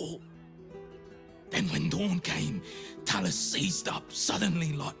us all. Then when dawn came, Talus seized up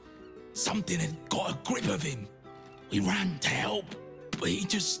suddenly like something had got a grip of him. We ran to help, but he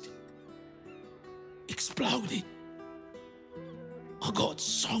just exploded. I got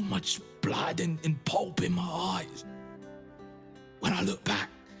so much blood and pulp in my eyes. When I look back,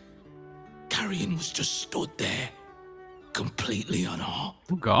 Carrion was just stood there, completely unharmed.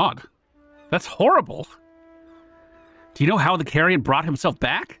 Oh, God. That's horrible. Do you know how the Carrion brought himself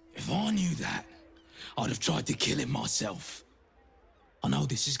back? If I knew that, I'd have tried to kill him myself. I know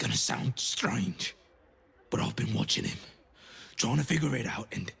this is gonna sound strange, but I've been watching him, trying to figure it out,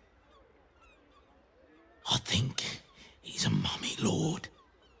 and I think he's a mummy lord.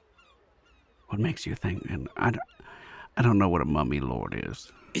 What makes you think? And I don't know what a mummy lord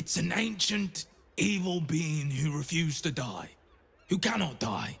is. It's an ancient, evil being who refused to die, who cannot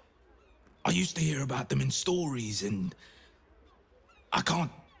die. I used to hear about them in stories, and I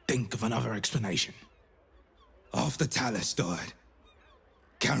can't think of another explanation. After Talus died,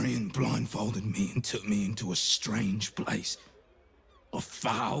 Carrion blindfolded me and took me into a strange place. A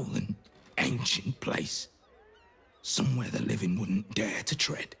foul and ancient place. Somewhere the living wouldn't dare to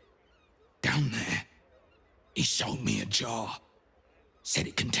tread. Down there, he showed me a jar. Said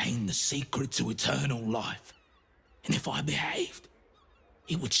it contained the secret to eternal life. And if I behaved,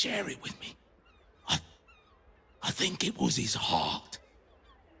 he would share it with me. I think it was his heart.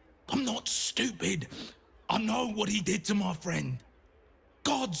 I'm not stupid. I know what he did to my friend.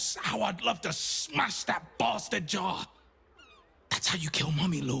 Gods, how I'd love to smash that bastard jar. That's how you kill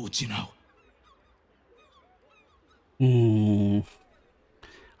mummy lords, you know.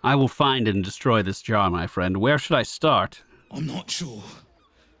 I will find and destroy this jar, my friend. Where should I start? I'm not sure.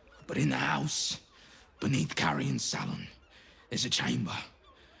 But in the house, beneath Carrion's salon, there's a chamber.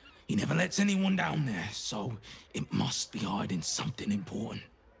 He never lets anyone down there, so it must be hiding something important.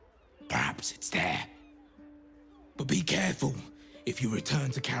 Perhaps it's there. But be careful if you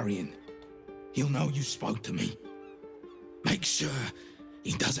return to Carrion. He'll know you spoke to me. Make sure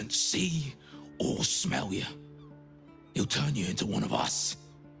he doesn't see or smell you. He'll turn you into one of us,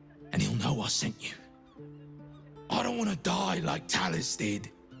 and he'll know I sent you. I don't want to die like Talus did.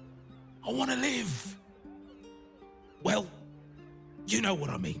 I want to live. Well, you know what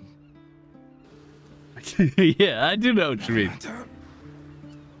I mean. Yeah, I do know what you mean.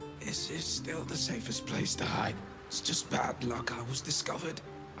 This is still the safest place to hide. It's just bad luck I was discovered.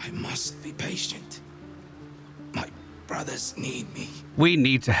 I must be patient. My brothers need me. We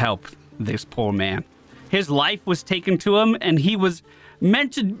need to help this poor man. His life was taken to him, and he was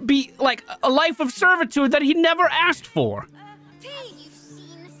meant to be like a life of servitude that he never asked for.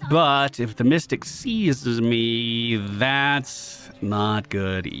 But if the mystic seizes me, that's not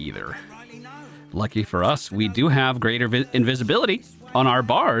good either. Lucky for us, we do have greater invisibility on our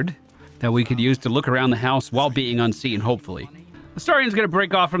bard that we could use to look around the house while being unseen, hopefully. Astarion's going to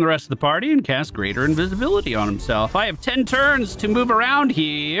break off from the rest of the party and cast greater invisibility on himself. I have 10 turns to move around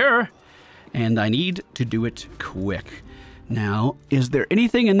here, and I need to do it quick. Now, is there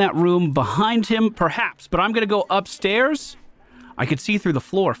anything in that room behind him? Perhaps, but I'm going to go upstairs. I could see through the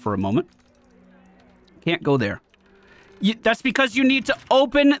floor for a moment. Can't go there. That's because you need to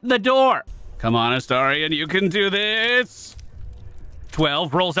open the door. Come on, Astarion, you can do this.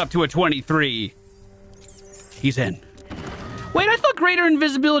 12 rolls up to a 23. He's in. Wait, I thought greater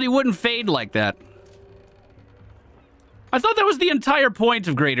invisibility wouldn't fade like that. I thought that was the entire point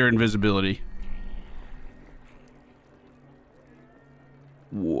of greater invisibility.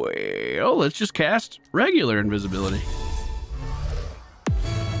 Well, let's just cast regular invisibility.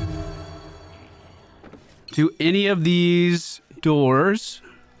 Do any of these doors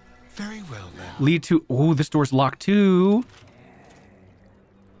Very well, then. lead to... Oh, this door's locked too.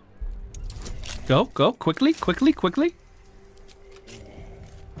 Go, go, quickly, quickly, quickly.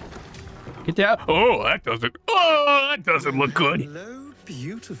 Get down. Oh, that doesn't look good. Hello,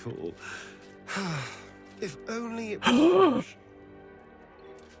 beautiful. If only it was fresh.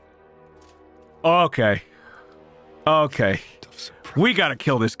 Okay. Okay. We gotta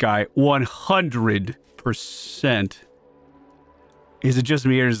kill this guy 100%. Is it just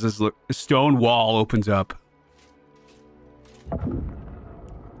me or does this look... A stone wall opens up.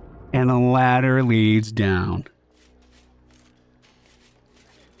 And a ladder leads down.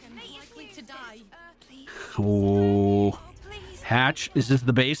 Oh. Hatch, is this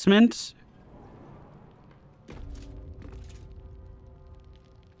the basement?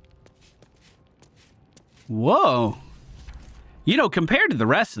 Whoa. You know, compared to the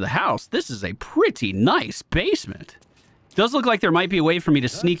rest of the house, this is a pretty nice basement. Does look like there might be a way for me to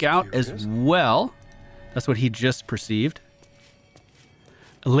sneak out as well. That's what he just perceived.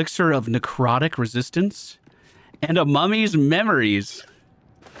 Elixir of necrotic resistance and a mummy's memories.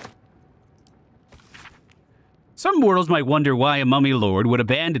 Some mortals might wonder why a mummy lord would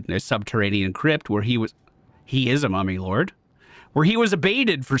abandon a subterranean crypt where he is a mummy lord, where he was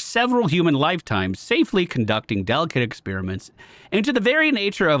abated for several human lifetimes, safely conducting delicate experiments into the very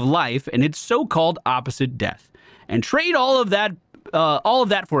nature of life and its so-called opposite, death, and trade all of that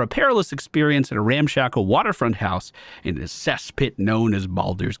for a perilous experience in a ramshackle waterfront house in a cesspit known as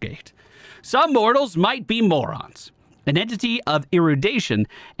Baldur's Gate. Some mortals might be morons. An entity of erudition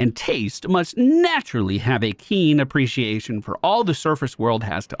and taste must naturally have a keen appreciation for all the surface world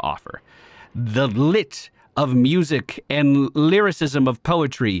has to offer. The lit of music and lyricism of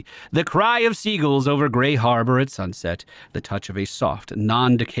poetry, the cry of seagulls over Gray Harbor at sunset, the touch of a soft,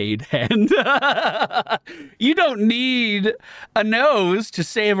 non-decayed hand. You don't need a nose to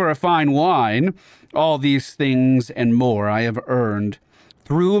savor a fine wine. All these things and more I have earned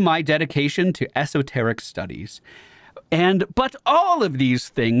through my dedication to esoteric studies. But all of these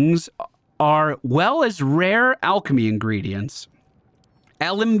things are well as rare alchemy ingredients,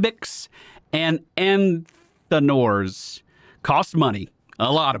 alembics and anthenors, cost money,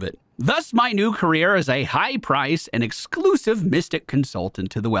 a lot of it. Thus, my new career as a high-price and exclusive mystic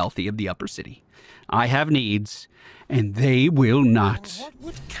consultant to the wealthy of the upper city. I have needs, and they will not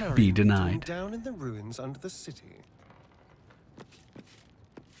be denied. Down in the ruins under the city.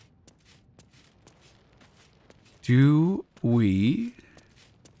 Do we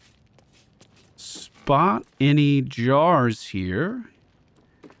spot any jars here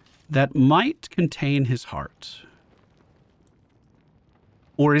that might contain his heart?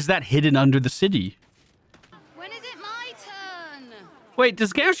 Or is that hidden under the city? When is it my turn? Wait,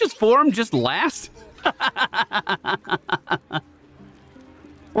 does gaseous form just last?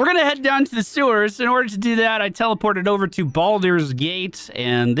 We're going to head down to the sewers. In order to do that, I teleported over to Baldur's Gate,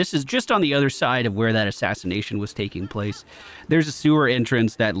 and this is just on the other side of where that assassination was taking place. There's a sewer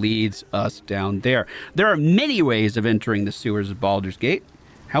entrance that leads us down there. There are many ways of entering the sewers of Baldur's Gate.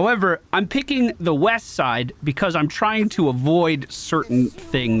 However, I'm picking the west side because I'm trying to avoid certain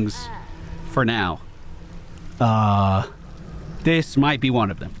things for now. This might be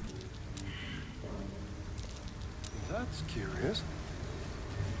one of them. That's curious.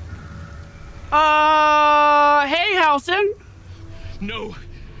 Hey, Halson. No,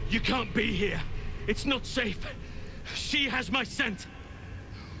 you can't be here. It's not safe. She has my scent.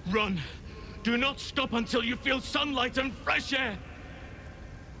 Run. Do not stop until you feel sunlight and fresh air.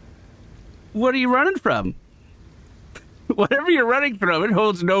 What are you running from? Whatever you're running from, it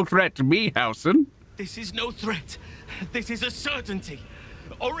holds no threat to me, Halson. This is no threat. This is a certainty.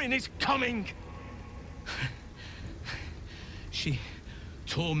 Orin is coming. She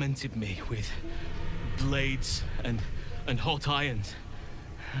tormented me with blades and hot irons.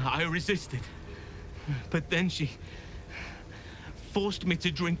 I resisted. But then she forced me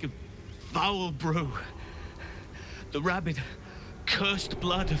to drink a foul brew. The rabid, cursed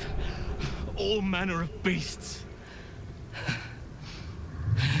blood of all manner of beasts.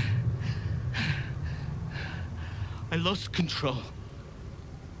 I lost control.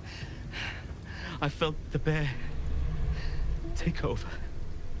 I felt the bear take over.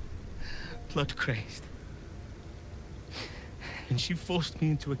 Blood crazed. And she forced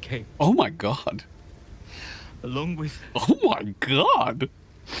me into a cave. Oh my god. Along with... Oh my god.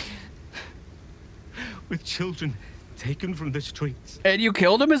 With children taken from the streets. And you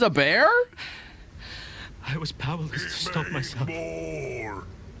killed him as a bear? I was powerless to stop myself. More.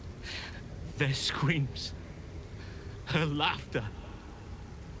 Their screams. Her laughter.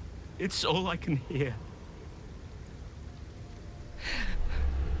 It's all I can hear.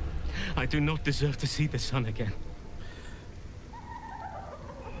 I do not deserve to see the sun again.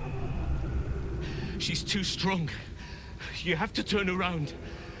 She's too strong. You have to turn around.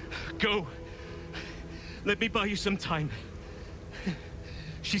 Go. Let me buy you some time.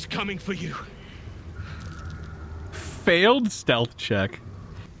 She's coming for you. Failed stealth check.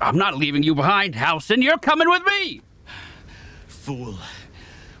 I'm not leaving you behind, Halsin. You're coming with me! Fool.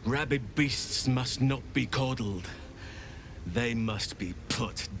 Rabid beasts must not be coddled. They must be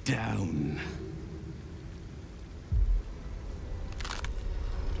put down.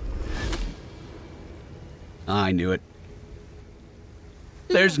 I knew it.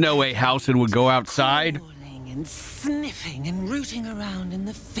 There's no way Halsin would go outside. Crawling and sniffing and rooting around in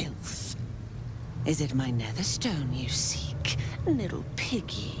the filth. Is it my netherstone you seek, little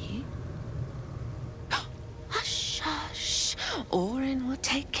piggy? Hush, hush. Orin will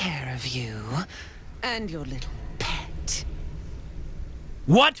take care of you and your little pet.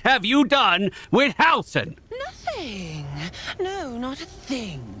 What have you done with Halsin? Nothing. No, not a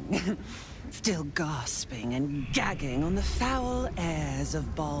thing. Still gasping and gagging on the foul airs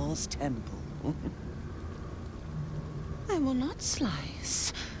of Baal's temple. I will not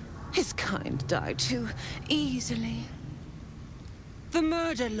slice. His kind die too easily. The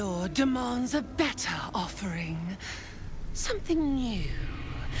Murder Lord demands a better offering. Something new.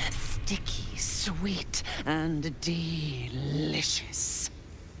 Sticky, sweet, and delicious.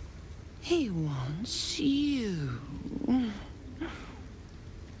 He wants you.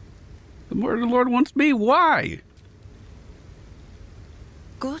 The Murder Lord wants me. Why?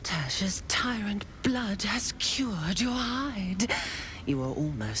 Gortash's tyrant blood has cured your hide. You are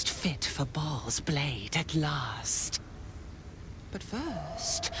almost fit for Baal's blade at last. But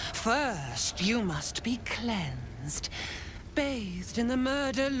first you must be cleansed, bathed in the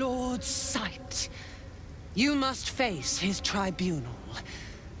Murder Lord's sight. You must face his tribunal,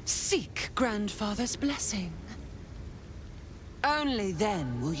 seek Grandfather's blessing. Only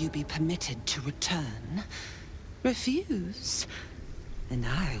then will you be permitted to return. Refuse, and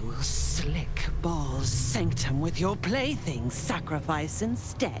I will slick Baal's sanctum with your plaything sacrifice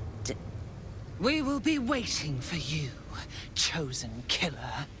instead. We will be waiting for you, chosen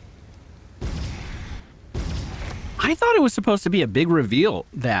killer. I thought it was supposed to be a big reveal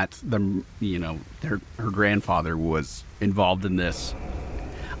that her grandfather was involved in this.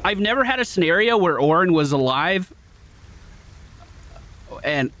 I've never had a scenario where Orin was alive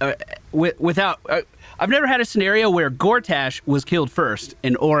and I've never had a scenario where Gortash was killed first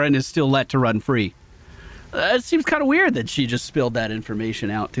and Orin is still let to run free. It seems kind of weird that she just spilled that information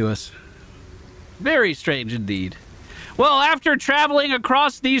out to us. Very strange indeed. Well, after traveling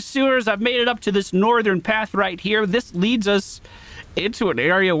across these sewers, I've made it up to this northern path right here. This leads us into an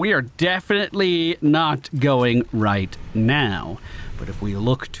area we are definitely not going right now. But if we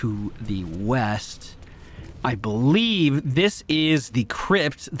look to the west, I believe this is the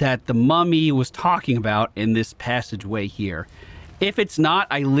crypt that the mummy was talking about in this passageway here. If it's not,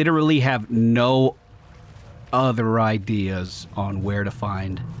 I literally have no other ideas on where to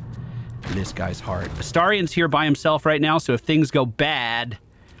find this guy's heart. Astarion's here by himself right now, so if things go bad,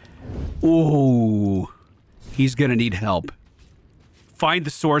 ooh, he's gonna need help. Find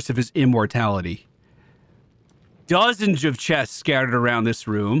the source of his immortality. Dozens of chests scattered around this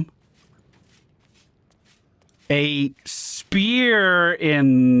room. A spear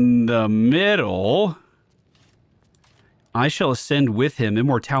in the middle. I shall ascend with him,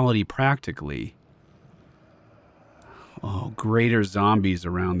 immortality practically. Oh, greater zombies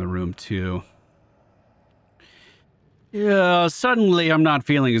around the room, too. Yeah, suddenly I'm not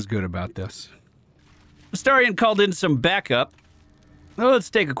feeling as good about this. Astarion called in some backup. Well,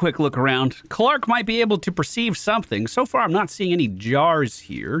 let's take a quick look around. Clark might be able to perceive something. So far, I'm not seeing any jars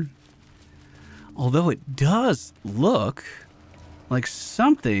here. Although it does look like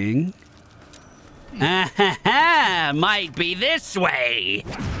something... Ah-ha-ha! Might be this way!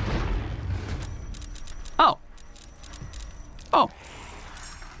 Oh. Oh.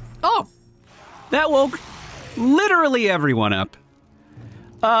 Oh! That woke literally everyone up.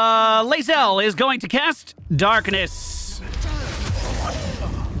 Lae'zel is going to cast Darkness.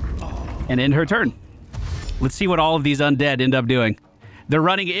 And end her turn. Let's see what all of these undead end up doing. They're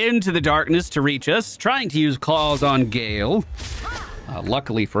running into the darkness to reach us, trying to use claws on Gale.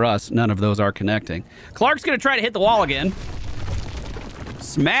 Luckily for us, none of those are connecting. Clark's gonna try to hit the wall again.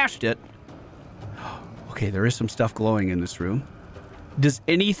 Smashed it. Okay, there is some stuff glowing in this room. Does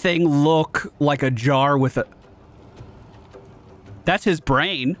anything look like a jar with a... That's his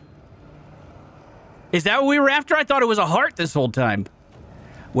brain. Is that what we were after? I thought it was a heart this whole time.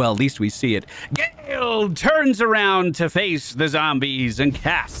 Well, at least we see it. Gale turns around to face the zombies and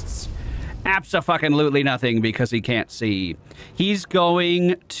casts abso-fucking-lutely nothing because he can't see. He's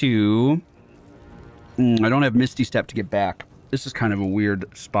going to... I don't have Misty Step to get back. This is kind of a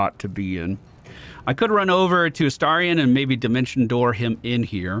weird spot to be in. I could run over to Astarion and maybe Dimension Door him in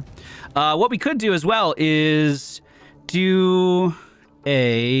here. What we could do as well is do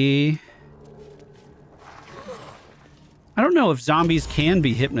a... I don't know if zombies can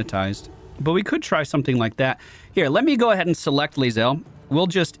be hypnotized, but we could try something like that. Here, let me go ahead and select Lae'zel. We'll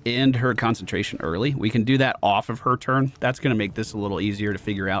just end her concentration early. We can do that off of her turn. That's going to make this a little easier to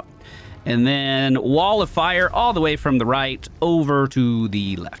figure out. And then wall of fire all the way from the right over to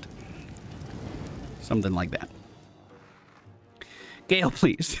the left. Something like that. Gale,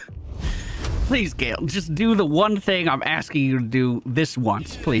 please. Please, Gale, just do the one thing I'm asking you to do this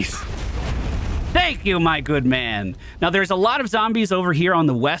once, please. Thank you, my good man. Now, there's a lot of zombies over here on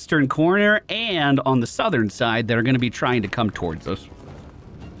the western corner and on the southern side that are going to be trying to come towards us.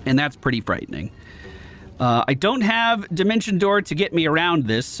 And that's pretty frightening. I don't have Dimension Door to get me around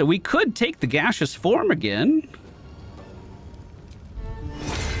this, so we could take the gaseous form again.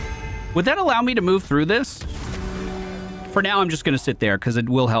 Would that allow me to move through this? For now, I'm just going to sit there because it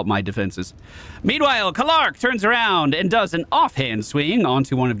will help my defenses. Meanwhile, Kalark turns around and does an offhand swing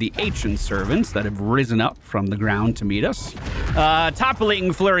onto one of the ancient servants that have risen up from the ground to meet us.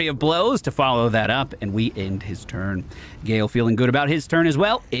 Toppling flurry of blows to follow that up, and we end his turn. Gale, feeling good about his turn as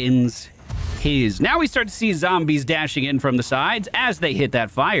well, ends his. Now we start to see zombies dashing in from the sides. As they hit that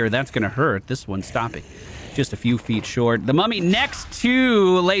fire, that's going to hurt. This one's stopping. Just a few feet short. The mummy next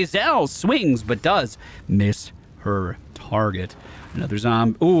to Lae'zel swings, but does miss her target. Another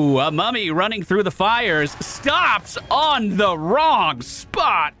zombie. Ooh, a mummy running through the fires stops on the wrong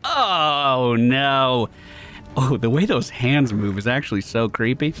spot. Oh, no. Oh, the way those hands move is actually so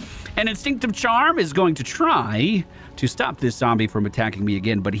creepy. An instinctive charm is going to try to stop this zombie from attacking me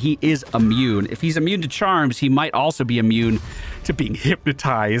again, but he is immune. If he's immune to charms, he might also be immune to being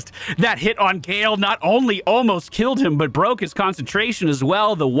hypnotized. That hit on Gale not only almost killed him, but broke his concentration as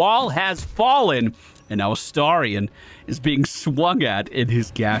well. The wall has fallen, and now Astarion is being swung at in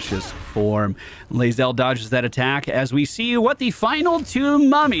his gaseous form. Lae'zel dodges that attack as we see what the final two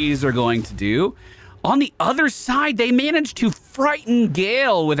mummies are going to do. On the other side, they managed to frighten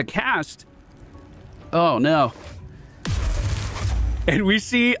Gale with a cast. Oh, no. And we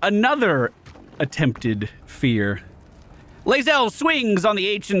see another attempted fear. Lae'zel swings on the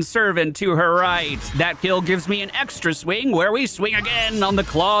ancient servant to her right. That kill gives me an extra swing where we swing again on the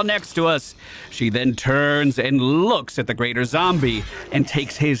claw next to us. She then turns and looks at the greater zombie and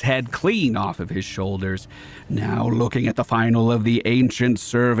takes his head clean off of his shoulders. Now looking at the final of the ancient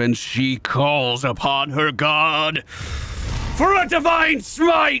servants, she calls upon her god for a divine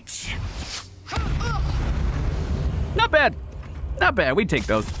smite. Not bad. Not bad. We take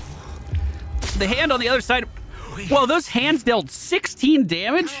those. The hand on the other side. Well, those hands dealt 16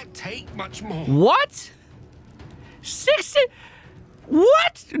 damage? Can't take much more. What? 16?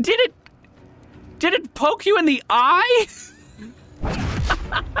 What? Did it poke you in the eye?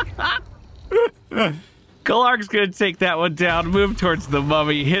 Kalark's gonna take that one down, move towards the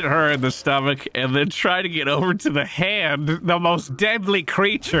mummy, hit her in the stomach, and then try to get over to the hand, the most deadly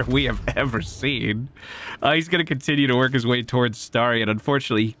creature we have ever seen. He's gonna continue to work his way towards Astarion.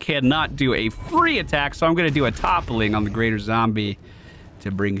 Unfortunately, he cannot do a free attack, so I'm gonna do a toppling on the greater zombie to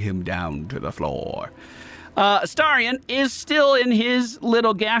bring him down to the floor. Astarion is still in his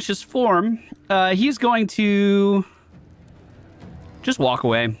little gaseous form. He's going to just walk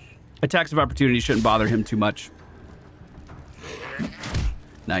away. Attacks of opportunity shouldn't bother him too much.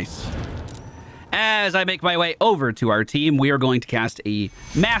 Nice. As I make my way over to our team, we are going to cast a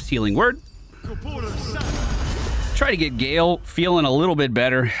mass healing word. Try to get Gale feeling a little bit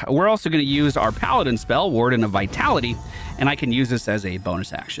better. We're also going to use our paladin spell, Warden of Vitality, and I can use this as a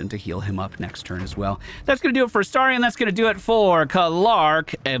bonus action to heal him up next turn as well. That's going to do it for Astarion. That's going to do it for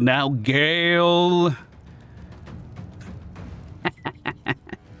Kalark. And now Gale.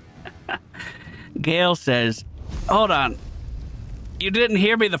 Gale says, hold on. You didn't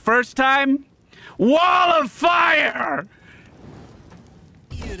hear me the first time? Wall of fire!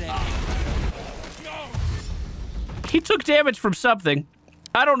 He took damage from something.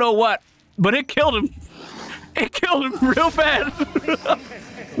 I don't know what, but it killed him. It killed him real bad.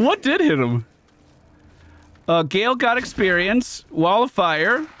 What did hit him? Gale got experience. Wall of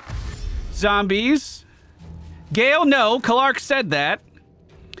fire. Zombies. Gale, no. Kalark said that.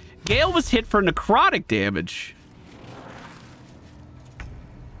 Gale was hit for necrotic damage.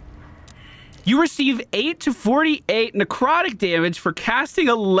 You receive 8 to 48 necrotic damage for casting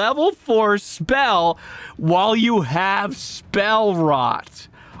a level 4 spell while you have spell rot.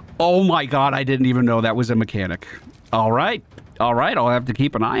 Oh my god, I didn't even know that was a mechanic. All right. All right, I'll have to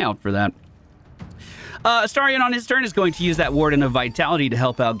keep an eye out for that. Astarion on his turn is going to use that Warden of Vitality to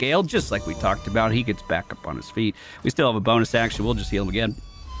help out Gale, just like we talked about. He gets back up on his feet. We still have a bonus action. We'll just heal him again.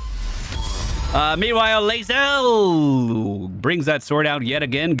 Meanwhile, Lae'zel brings that sword out yet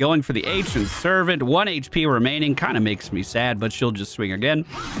again, going for the Ancient Servant. 1 HP remaining. Kind of makes me sad, but she'll just swing again.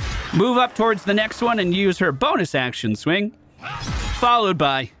 Move up towards the next one and use her bonus action swing, followed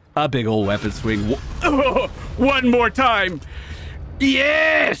by a big old weapon swing. One more time.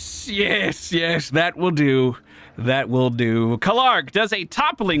 Yes, yes, yes. That will do. That will do. Kalark does a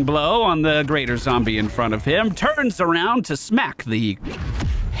toppling blow on the greater zombie in front of him, turns around to smack the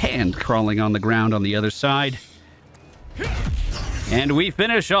hand crawling on the ground on the other side. And we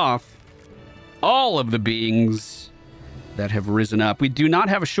finish off all of the beings that have risen up. We do not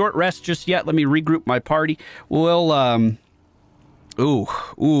have a short rest just yet. Let me regroup my party. We'll,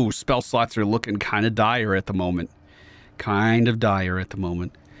 ooh, spell slots are looking kind of dire at the moment. Kind of dire at the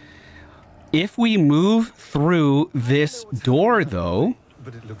moment. If we move through this door, though...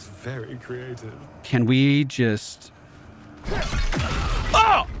 But it looks very creative. Can we just...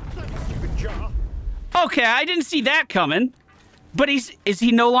 Oh! Okay, I didn't see that coming. But is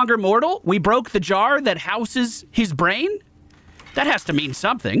he no longer mortal? We broke the jar that houses his brain? That has to mean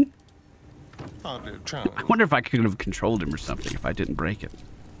something. I wonder if I could have controlled him or something if I didn't break it.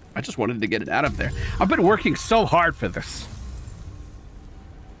 I just wanted to get it out of there. I've been working so hard for this.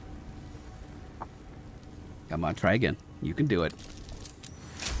 Come on, try again. You can do it.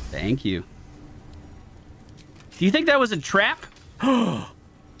 Thank you. Do you think that was a trap?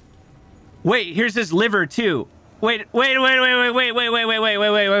 Wait, here's his liver too. Wait. Was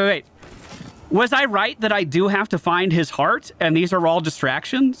I right that I do have to find his heart and these are all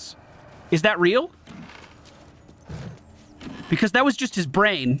distractions? Is that real? Because that was just his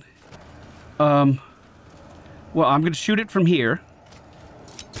brain. Well, I'm gonna shoot it from here.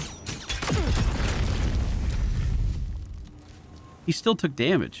 He still took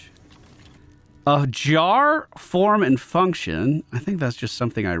damage. A jar, form, and function. I think that's just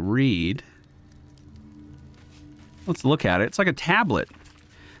something I read. Let's look at it. It's like a tablet.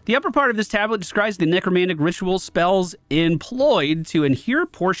 The upper part of this tablet describes the necromantic ritual spells employed to inhere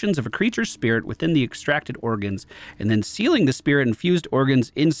portions of a creature's spirit within the extracted organs, and then sealing the spirit-infused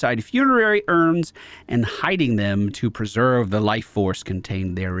organs inside funerary urns and hiding them to preserve the life force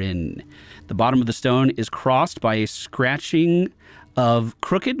contained therein. The bottom of the stone is crossed by a scratching of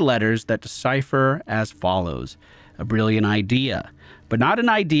crooked letters that decipher as follows. A brilliant idea, but not an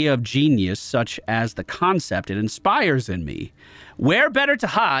idea of genius such as the concept it inspires in me. Where better to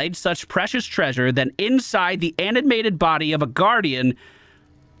hide such precious treasure than inside the animated body of a guardian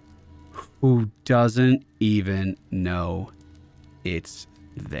who doesn't even know it's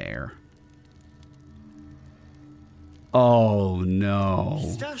there? Oh no.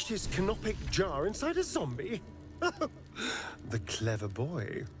 He stashed his canopic jar inside a zombie? The clever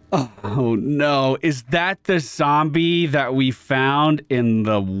boy. Oh no, is that the zombie that we found in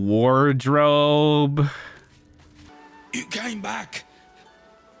the wardrobe? You came back.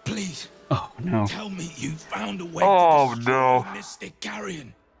 Please. Oh no. Tell me you found a way to destroy Mystic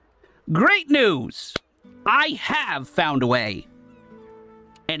Carrion. Great news! I have found a way.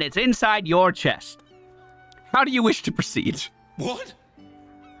 And it's inside your chest. How do you wish to proceed? What?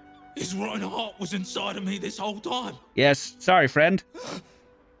 His rotten heart was inside of me this whole time. Yes, sorry, friend.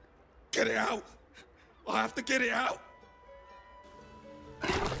 Get it out. I have to get it out.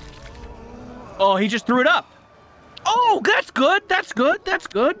 Oh, he just threw it up. Oh, that's good. That's good. That's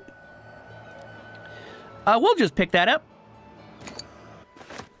good. We'll just pick that up.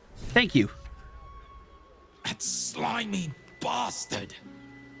 Thank you. That slimy bastard.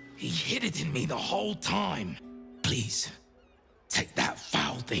 He hid it in me the whole time. Please, take that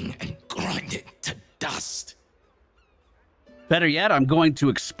foul thing and grind it to dust. Better yet, I'm going to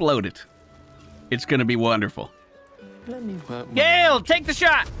explode it. It's going to be wonderful. Let me work. Gale, take the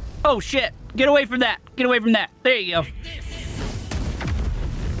shot. Oh, shit. Get away from that. Get away from that. There you go.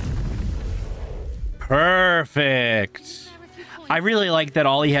 Perfect. I really like that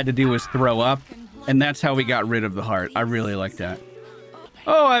all he had to do was throw up. And that's how we got rid of the heart. I really like that.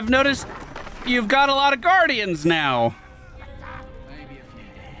 Oh, I've noticed you've got a lot of guardians now.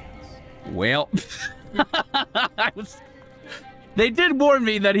 Well, they did warn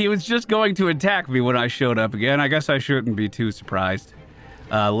me that he was just going to attack me when I showed up again. I guess I shouldn't be too surprised.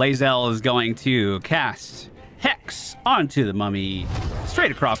 Lae'zel is going to cast Hex onto the mummy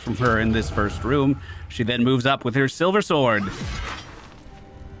straight across from her in this first room. She then moves up with her silver sword.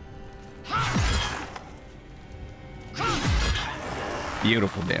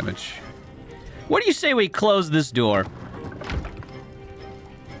 Beautiful damage. What do you say we close this door?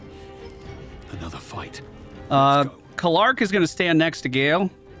 Another fight. Kalark is going to stand next to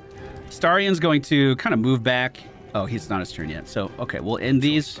Gale. Astarion's going to kind of move back. Oh, he's not his turn yet. So, okay, we'll end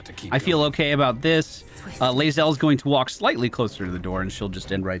these. I feel okay about this. Lae'zel is going to walk slightly closer to the door, and she'll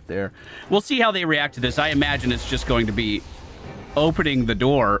just end right there. We'll see how they react to this. I imagine it's just going to be opening the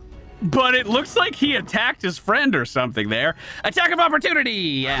door. But it looks like he attacked his friend or something there. Attack of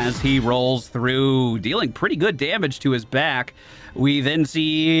opportunity as he rolls through, dealing pretty good damage to his back. We then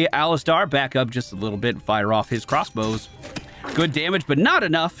see Alistar back up just a little bit and fire off his crossbows. Good damage, but not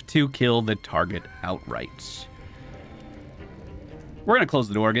enough to kill the target outright. We're going to close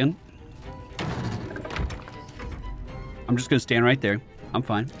the door again. I'm just going to stand right there. I'm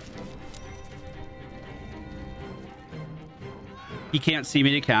fine. He can't see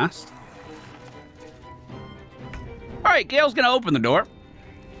me to cast. All right, Gale's going to open the door.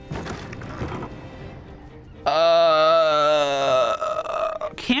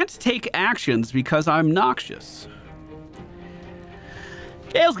 Can't take actions because I'm noxious.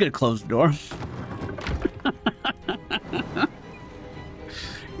 Gale's going to close the door.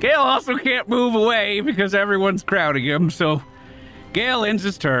 Gale also can't move away because everyone's crowding him, so Gale ends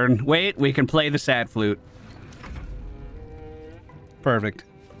his turn. Wait, we can play the sad flute. Perfect.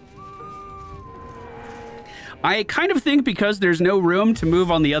 I kind of think because there's no room to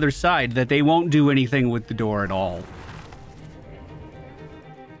move on the other side that they won't do anything with the door at all.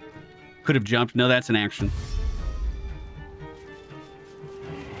 Could have jumped. No, that's an action.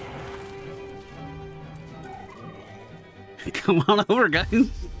 Come on over, guys.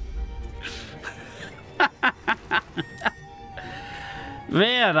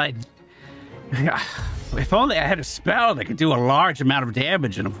 Man, if only I had a spell that could do a large amount of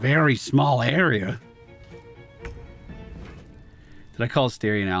damage in a very small area. Did I call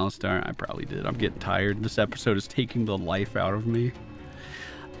Astarion Alistar? I probably did. I'm getting tired. This episode is taking the life out of me.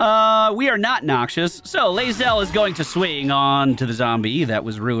 We are not noxious, so Lae'zel is going to swing on to the zombie that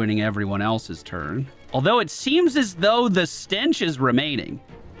was ruining everyone else's turn. Although it seems as though the stench is remaining.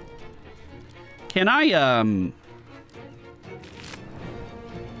 Can I,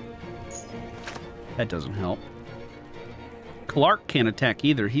 That doesn't help. Clark can't attack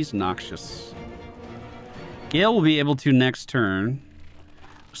either. He's noxious. Gale will be able to next turn.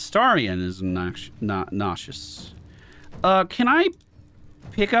 Astarion is not nauseous. Can I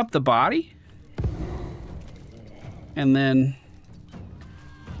pick up the body? And then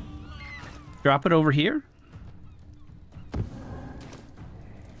drop it over here?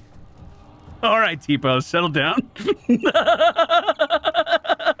 All right, Tipo, settle down.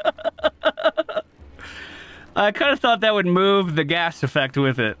 I kind of thought that would move the gas effect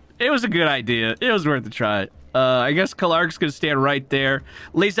with it. It was a good idea. It was worth a try. I guess Kalark's going to stand right there.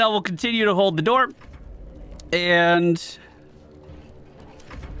 Lae'zel will continue to hold the door. And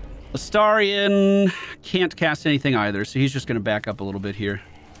Astarion can't cast anything either, so he's just going to back up a little bit here.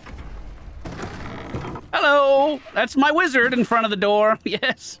 Hello! That's my wizard in front of the door.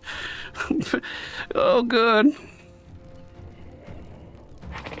 Yes. Oh, good.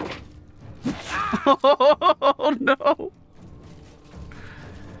 Oh, no.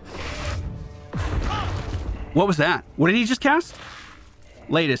 What was that? What did he just cast?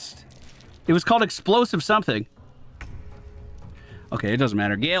 Latest. It was called explosive something. Okay, it doesn't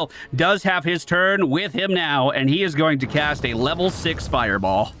matter. Gale does have his turn with him now, and he is going to cast a level 6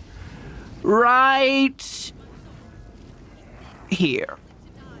 fireball. Right here.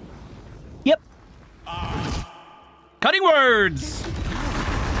 Yep. Cutting words.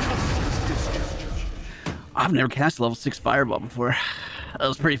 I've never cast a level 6 fireball before. That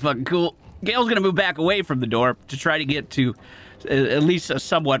was pretty fucking cool. Gale's going to move back away from the door to try to get to at least a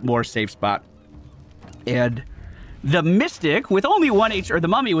somewhat more safe spot. And the mystic with only 1 HP, or the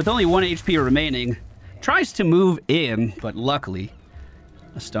mummy with only 1 HP remaining, tries to move in, but luckily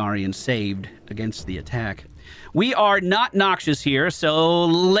Astarion saved against the attack. We are not noxious here, so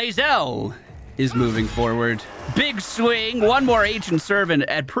Lae'zel is moving forward. Big swing, 1 more ancient servant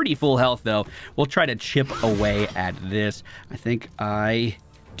at pretty full health though. We'll try to chip away at this. I think I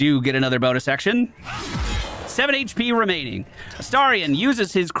do get another bonus action. 7 HP remaining. Astarion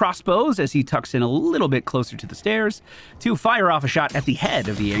uses his crossbows as he tucks in a little bit closer to the stairs to fire off a shot at the head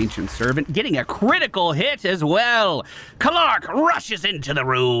of the ancient servant, getting a critical hit as well. Kalark rushes into the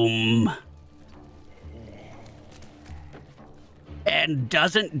room and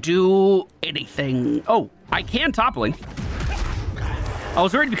doesn't do anything. Oh, I can toppling. I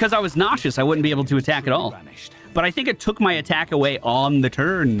was worried because I was nauseous I wouldn't be able to attack at all. But I think it took my attack away on the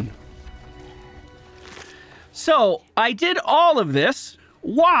turn. So, I did all of this.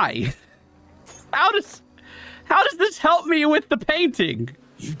 Why? How does this help me with the painting?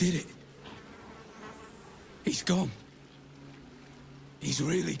 You did it. He's gone. He's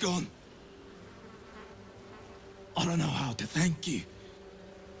really gone. I don't know how to thank you.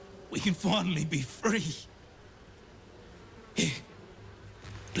 We can finally be free. Here,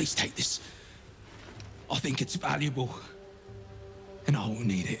 please take this. I think it's valuable, and I will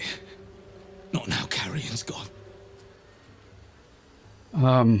need it. Not now Carrion's gone.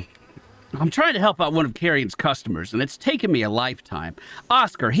 I'm trying to help out one of Carrion's customers, and it's taken me a lifetime.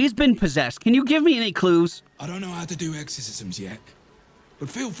 Oscar, he's been possessed. Can you give me any clues? I don't know how to do exorcisms yet, but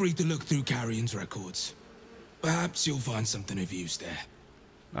feel free to look through Carrion's records. Perhaps you'll find something of use there.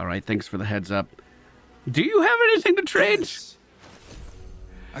 All right, thanks for the heads up. Do you have anything to trade? Yes.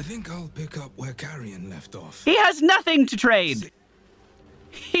 I think I'll pick up where Carrion left off. He has nothing to trade.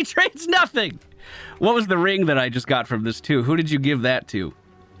 He trades nothing. What was the ring that I just got from this too? Who did you give that to?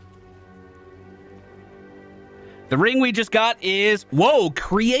 The ring we just got is, whoa,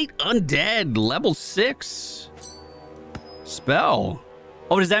 create undead, level 6. Spell.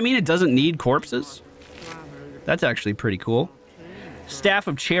 Oh, does that mean it doesn't need corpses? That's actually pretty cool. Staff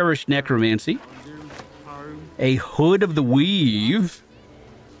of Cherished Necromancy. A Hood of the Weave.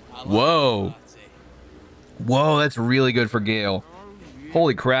 Whoa. Whoa, that's really good for Gale.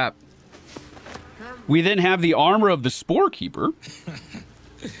 Holy crap. We then have the Armor of the Spore Keeper.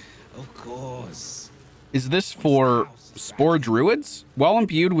 Of course. Is this for Spore Druids? While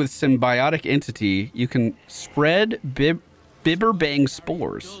imbued with symbiotic entity, you can spread Bibberbang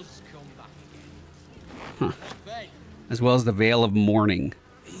spores. Huh. As well as the Veil of Mourning.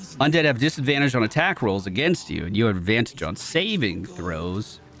 Undead have disadvantage on attack rolls against you, and you have advantage on saving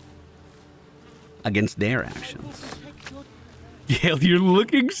throws against their actions. Gale, you're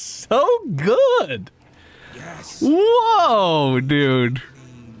looking so good. Yes. Whoa, dude.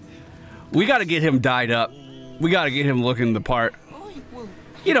 We got to get him dyed up. We got to get him looking the part.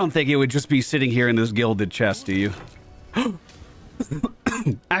 You don't think it would just be sitting here in this gilded chest, do you?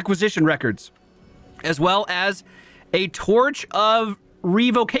 Acquisition records, as well as a Torch of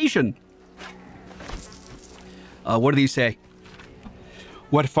Revocation. What do these say?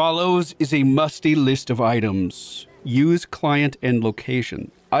 What follows is a musty list of items. Use client and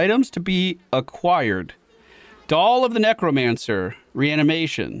location. Items to be acquired. Doll of the Necromancer.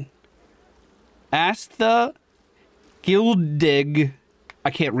 Reanimation. Astha Gildig.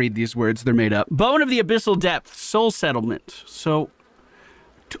 I can't read these words. They're made up. Bone of the Abyssal Depth. Soul Settlement. So,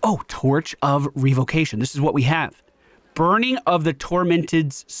 oh, Torch of Revocation. This is what we have. Burning of the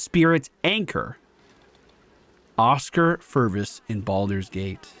Tormented Spirit's Anchor. Oscar Fervus in Baldur's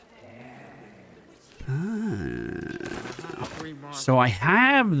Gate. So I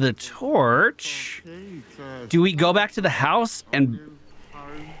have the torch. Do we go back to the house and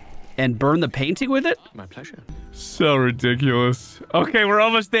burn the painting with it? My pleasure. So ridiculous. Okay, we're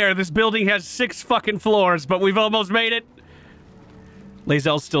almost there. This building has 6 fucking floors, but we've almost made it.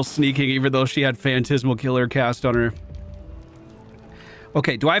 Lae'zel's still sneaking, even though she had Phantasmal Killer cast on her.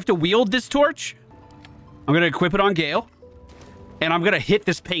 Okay, do I have to wield this torch? I'm gonna equip it on Gale, and I'm gonna hit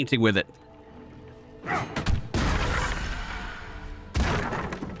this painting with it.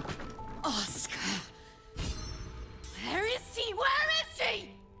 Oscar. Where is he? Where is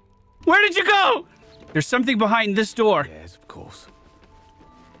he? Where did you go? There's something behind this door. Yes, of course.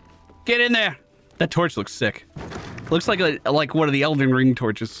 Get in there. That torch looks sick. Looks like one of the Elden Ring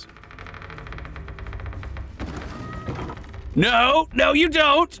torches. No, no, you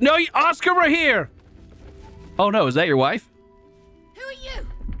don't. No, Oscar, we're here. Oh no, is that your wife? Who are you?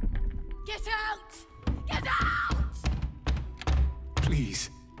 Get out! Get out! Please,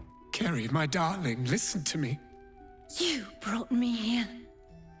 Carrie, my darling, listen to me. You brought me here.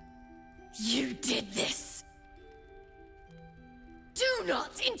 You did this. Do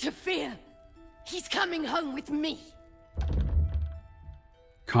not interfere. He's coming home with me.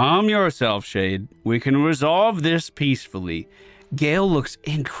 Calm yourself, Shade. We can resolve this peacefully. Gale looks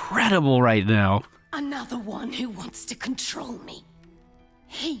incredible right now. Another one who wants to control me.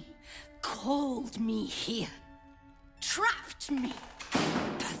 He called me here. Trapped me.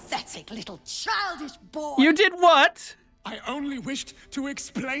 pathetic little childish boy. You did what? I only wished to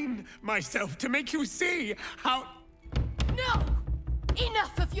explain myself, to make you see how... No!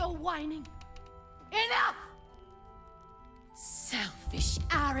 Enough of your whining. Enough! Selfish,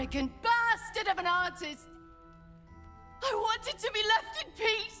 arrogant bastard of an artist. I wanted to be left in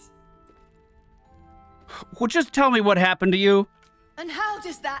peace. Well, just tell me what happened to you. And how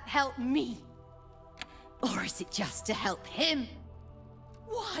does that help me? Or is it just to help him?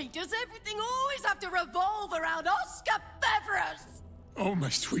 Why does everything always have to revolve around Oscar Beverus? Oh, my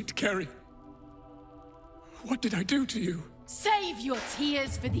sweet Carrie. What did I do to you? Save your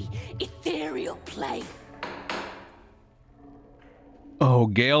tears for the ethereal play. Oh,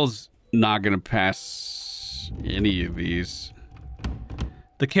 Gale's not gonna pass any of these.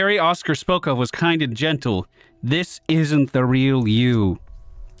 The Carrie Oscar spoke of was kind and gentle. This isn't the real you.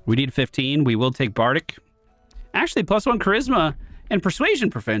 We need 15. We will take Bardic. Actually, +1 charisma and persuasion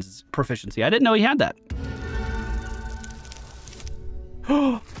proficiency. I didn't know he had that.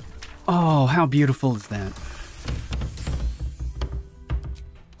 Oh, how beautiful is that?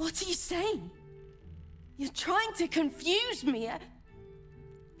 What are you saying? You're trying to confuse me.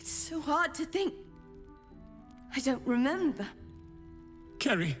 It's so hard to think. I don't remember.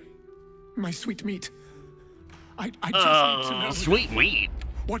 Carrie, my sweet meat. I just need to know... Sweet meat?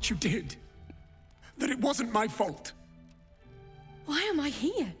 What you did. That it wasn't my fault. Why am I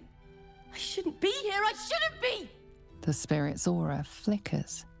here? I shouldn't be here. I shouldn't be! The spirit's aura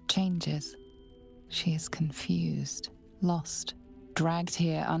flickers, changes. She is confused, lost, dragged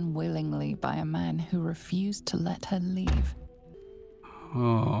here unwillingly by a man who refused to let her leave.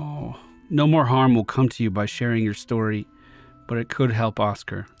 Oh, no more harm will come to you by sharing your story, but it could help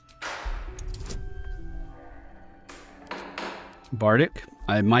Oscar. Bardic?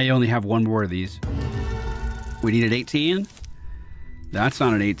 I might only have one more of these. We needed 18? That's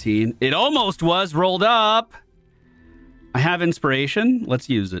not an 18. It almost was rolled up. I have inspiration. Let's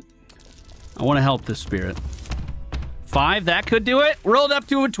use it. I want to help this spirit. 5, that could do it. Rolled up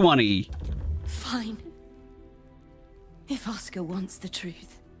to a 20. Fine. If Oscar wants the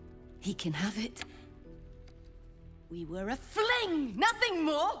truth, he can have it. We were a fling, nothing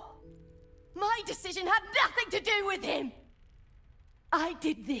more. My decision had nothing to do with him. I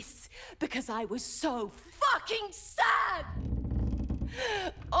did this because I was so fucking sad.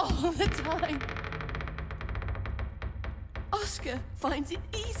 All the time. Oscar finds it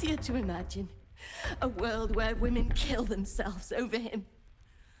easier to imagine a world where women kill themselves over him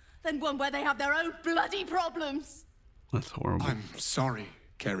than one where they have their own bloody problems. That's horrible. I'm sorry,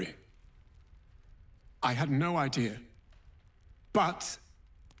 Carrie. I had no idea. But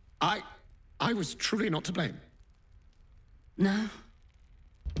I was truly not to blame. No,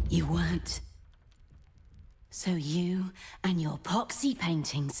 you weren't. So you and your poxy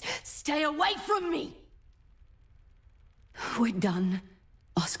paintings stay away from me. We're done,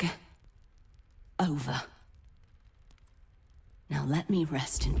 Oscar. Over. Now let me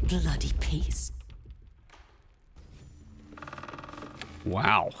rest in bloody peace.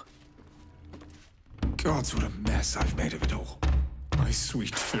 Wow. Gods, what a mess I've made of it all. My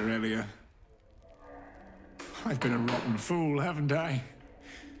sweet Firelia. I've been a rotten fool, haven't I?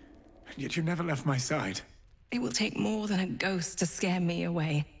 And yet you never left my side. It will take more than a ghost to scare me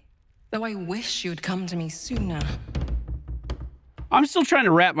away. Though I wish you'd come to me sooner. I'm still trying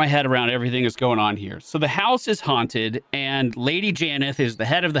to wrap my head around everything that's going on here. So the house is haunted, and Lady Janeth is the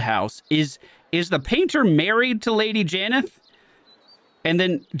head of the house. Is the painter married to Lady Janeth? And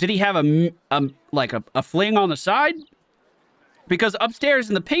then did he have a fling on the side? Because upstairs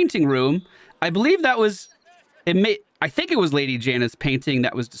in the painting room, I believe that was I think it was Lady Janeth's painting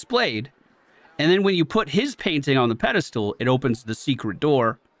that was displayed. And then when you put his painting on the pedestal, it opens the secret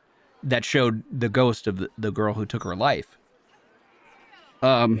door that showed the ghost of the girl who took her life.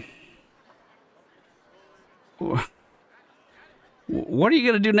 What are you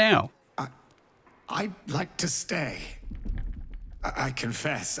going to do now? I'd like to stay. I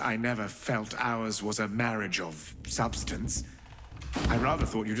confess I never felt ours was a marriage of substance. I rather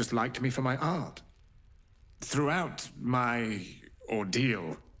thought you just liked me for my art. Throughout my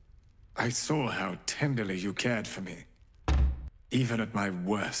ordeal, I saw how tenderly you cared for me. Even at my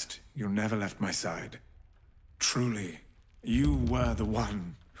worst, you never left my side. Truly, you were the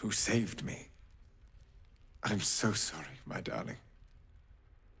one who saved me. I'm so sorry, my darling.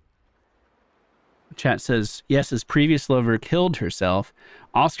 Chat says, yes, his previous lover killed herself.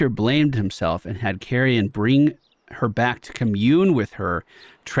 Oscar blamed himself and had Carrion bring her back to commune with her,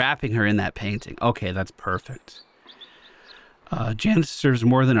 trapping her in that painting. Okay, that's perfect. Jan deserves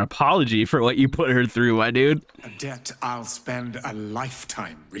more than an apology for what you put her through, my dude. A debt I'll spend a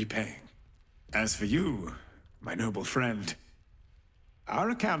lifetime repaying. As for you, my noble friend, our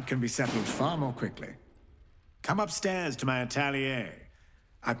account can be settled far more quickly. Come upstairs to my atelier.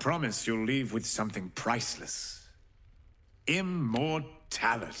 I promise you'll leave with something priceless.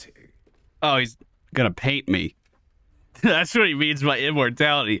 Immortality. Oh, he's gonna paint me. That's what he means by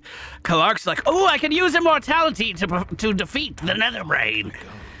immortality. Kalark's like, oh, I can use immortality to defeat the Netherbrain.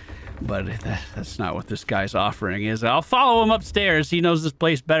 But that's not what this guy's offering is. I'll follow him upstairs. He knows this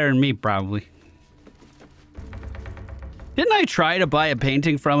place better than me, probably. Didn't I try to buy a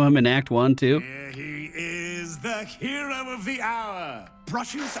painting from him in Act 1, too? Here he is, the hero of the hour.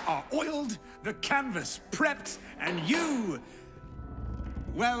 Brushes are oiled, the canvas prepped, and you...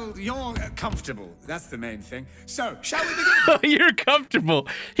 well, you're comfortable. That's the main thing. So, shall we begin? You're comfortable.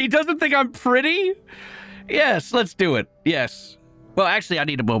 He doesn't think I'm pretty? Yes, let's do it. Yes. Well, actually, I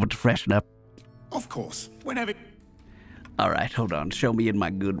need a moment to freshen up. Of course. Whenever... All right, hold on. Show me in my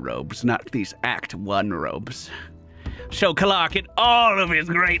good robes, not these Act 1 robes. Show Kalark in all of his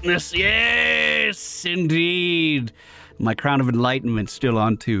greatness. Yes, indeed. My crown of enlightenment's still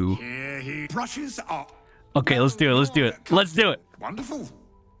on, too. Here he brushes are... okay, let's do it. Let's do it. Let's do it. Wonderful.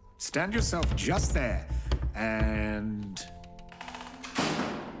 Stand yourself just there. And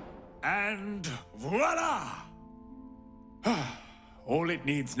voila! All it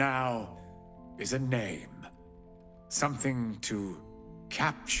needs now is a name. Something to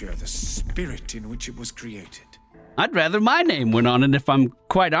capture the spirit in which it was created. I'd rather my name went on it, if I'm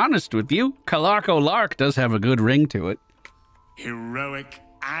quite honest with you. Kalark O'Lark does have a good ring to it. Heroic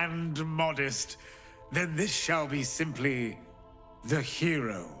and modest. Then this shall be simply the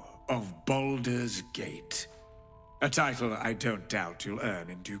Hero of Baldur's Gate. A title I don't doubt you'll earn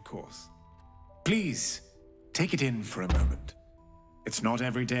in due course. Please, take it in for a moment. It's not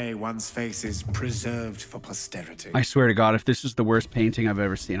every day one's face is preserved for posterity. I swear to God, if this is the worst painting I've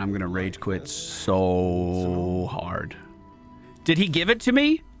ever seen, I'm gonna rage quit so hard. Did he give it to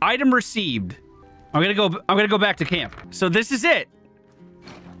me? Item received. I'm gonna go back to camp. So this is it.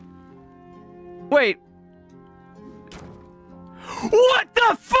 Wait. What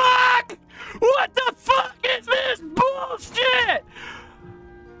the fuck? What the fuck is this bullshit?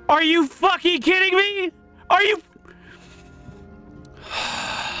 Are you fucking kidding me? Are you...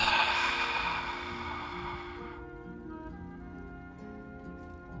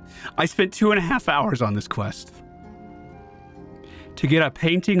 I spent 2.5 hours on this quest to get a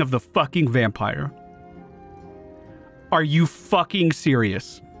painting of the fucking vampire. Are you fucking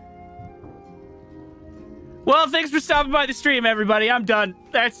serious? Well, thanks for stopping by the stream, everybody. I'm done.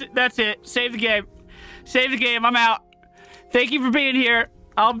 That's it. Save the game. Save the game. I'm out. Thank you for being here.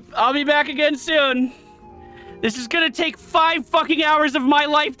 I'll be back again soon. This is gonna take 5 fucking hours of my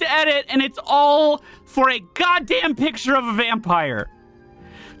life to edit, and it's all for a goddamn picture of a vampire.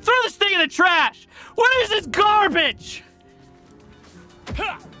 Throw this thing in the trash! What is this garbage?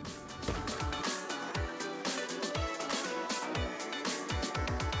 Ha!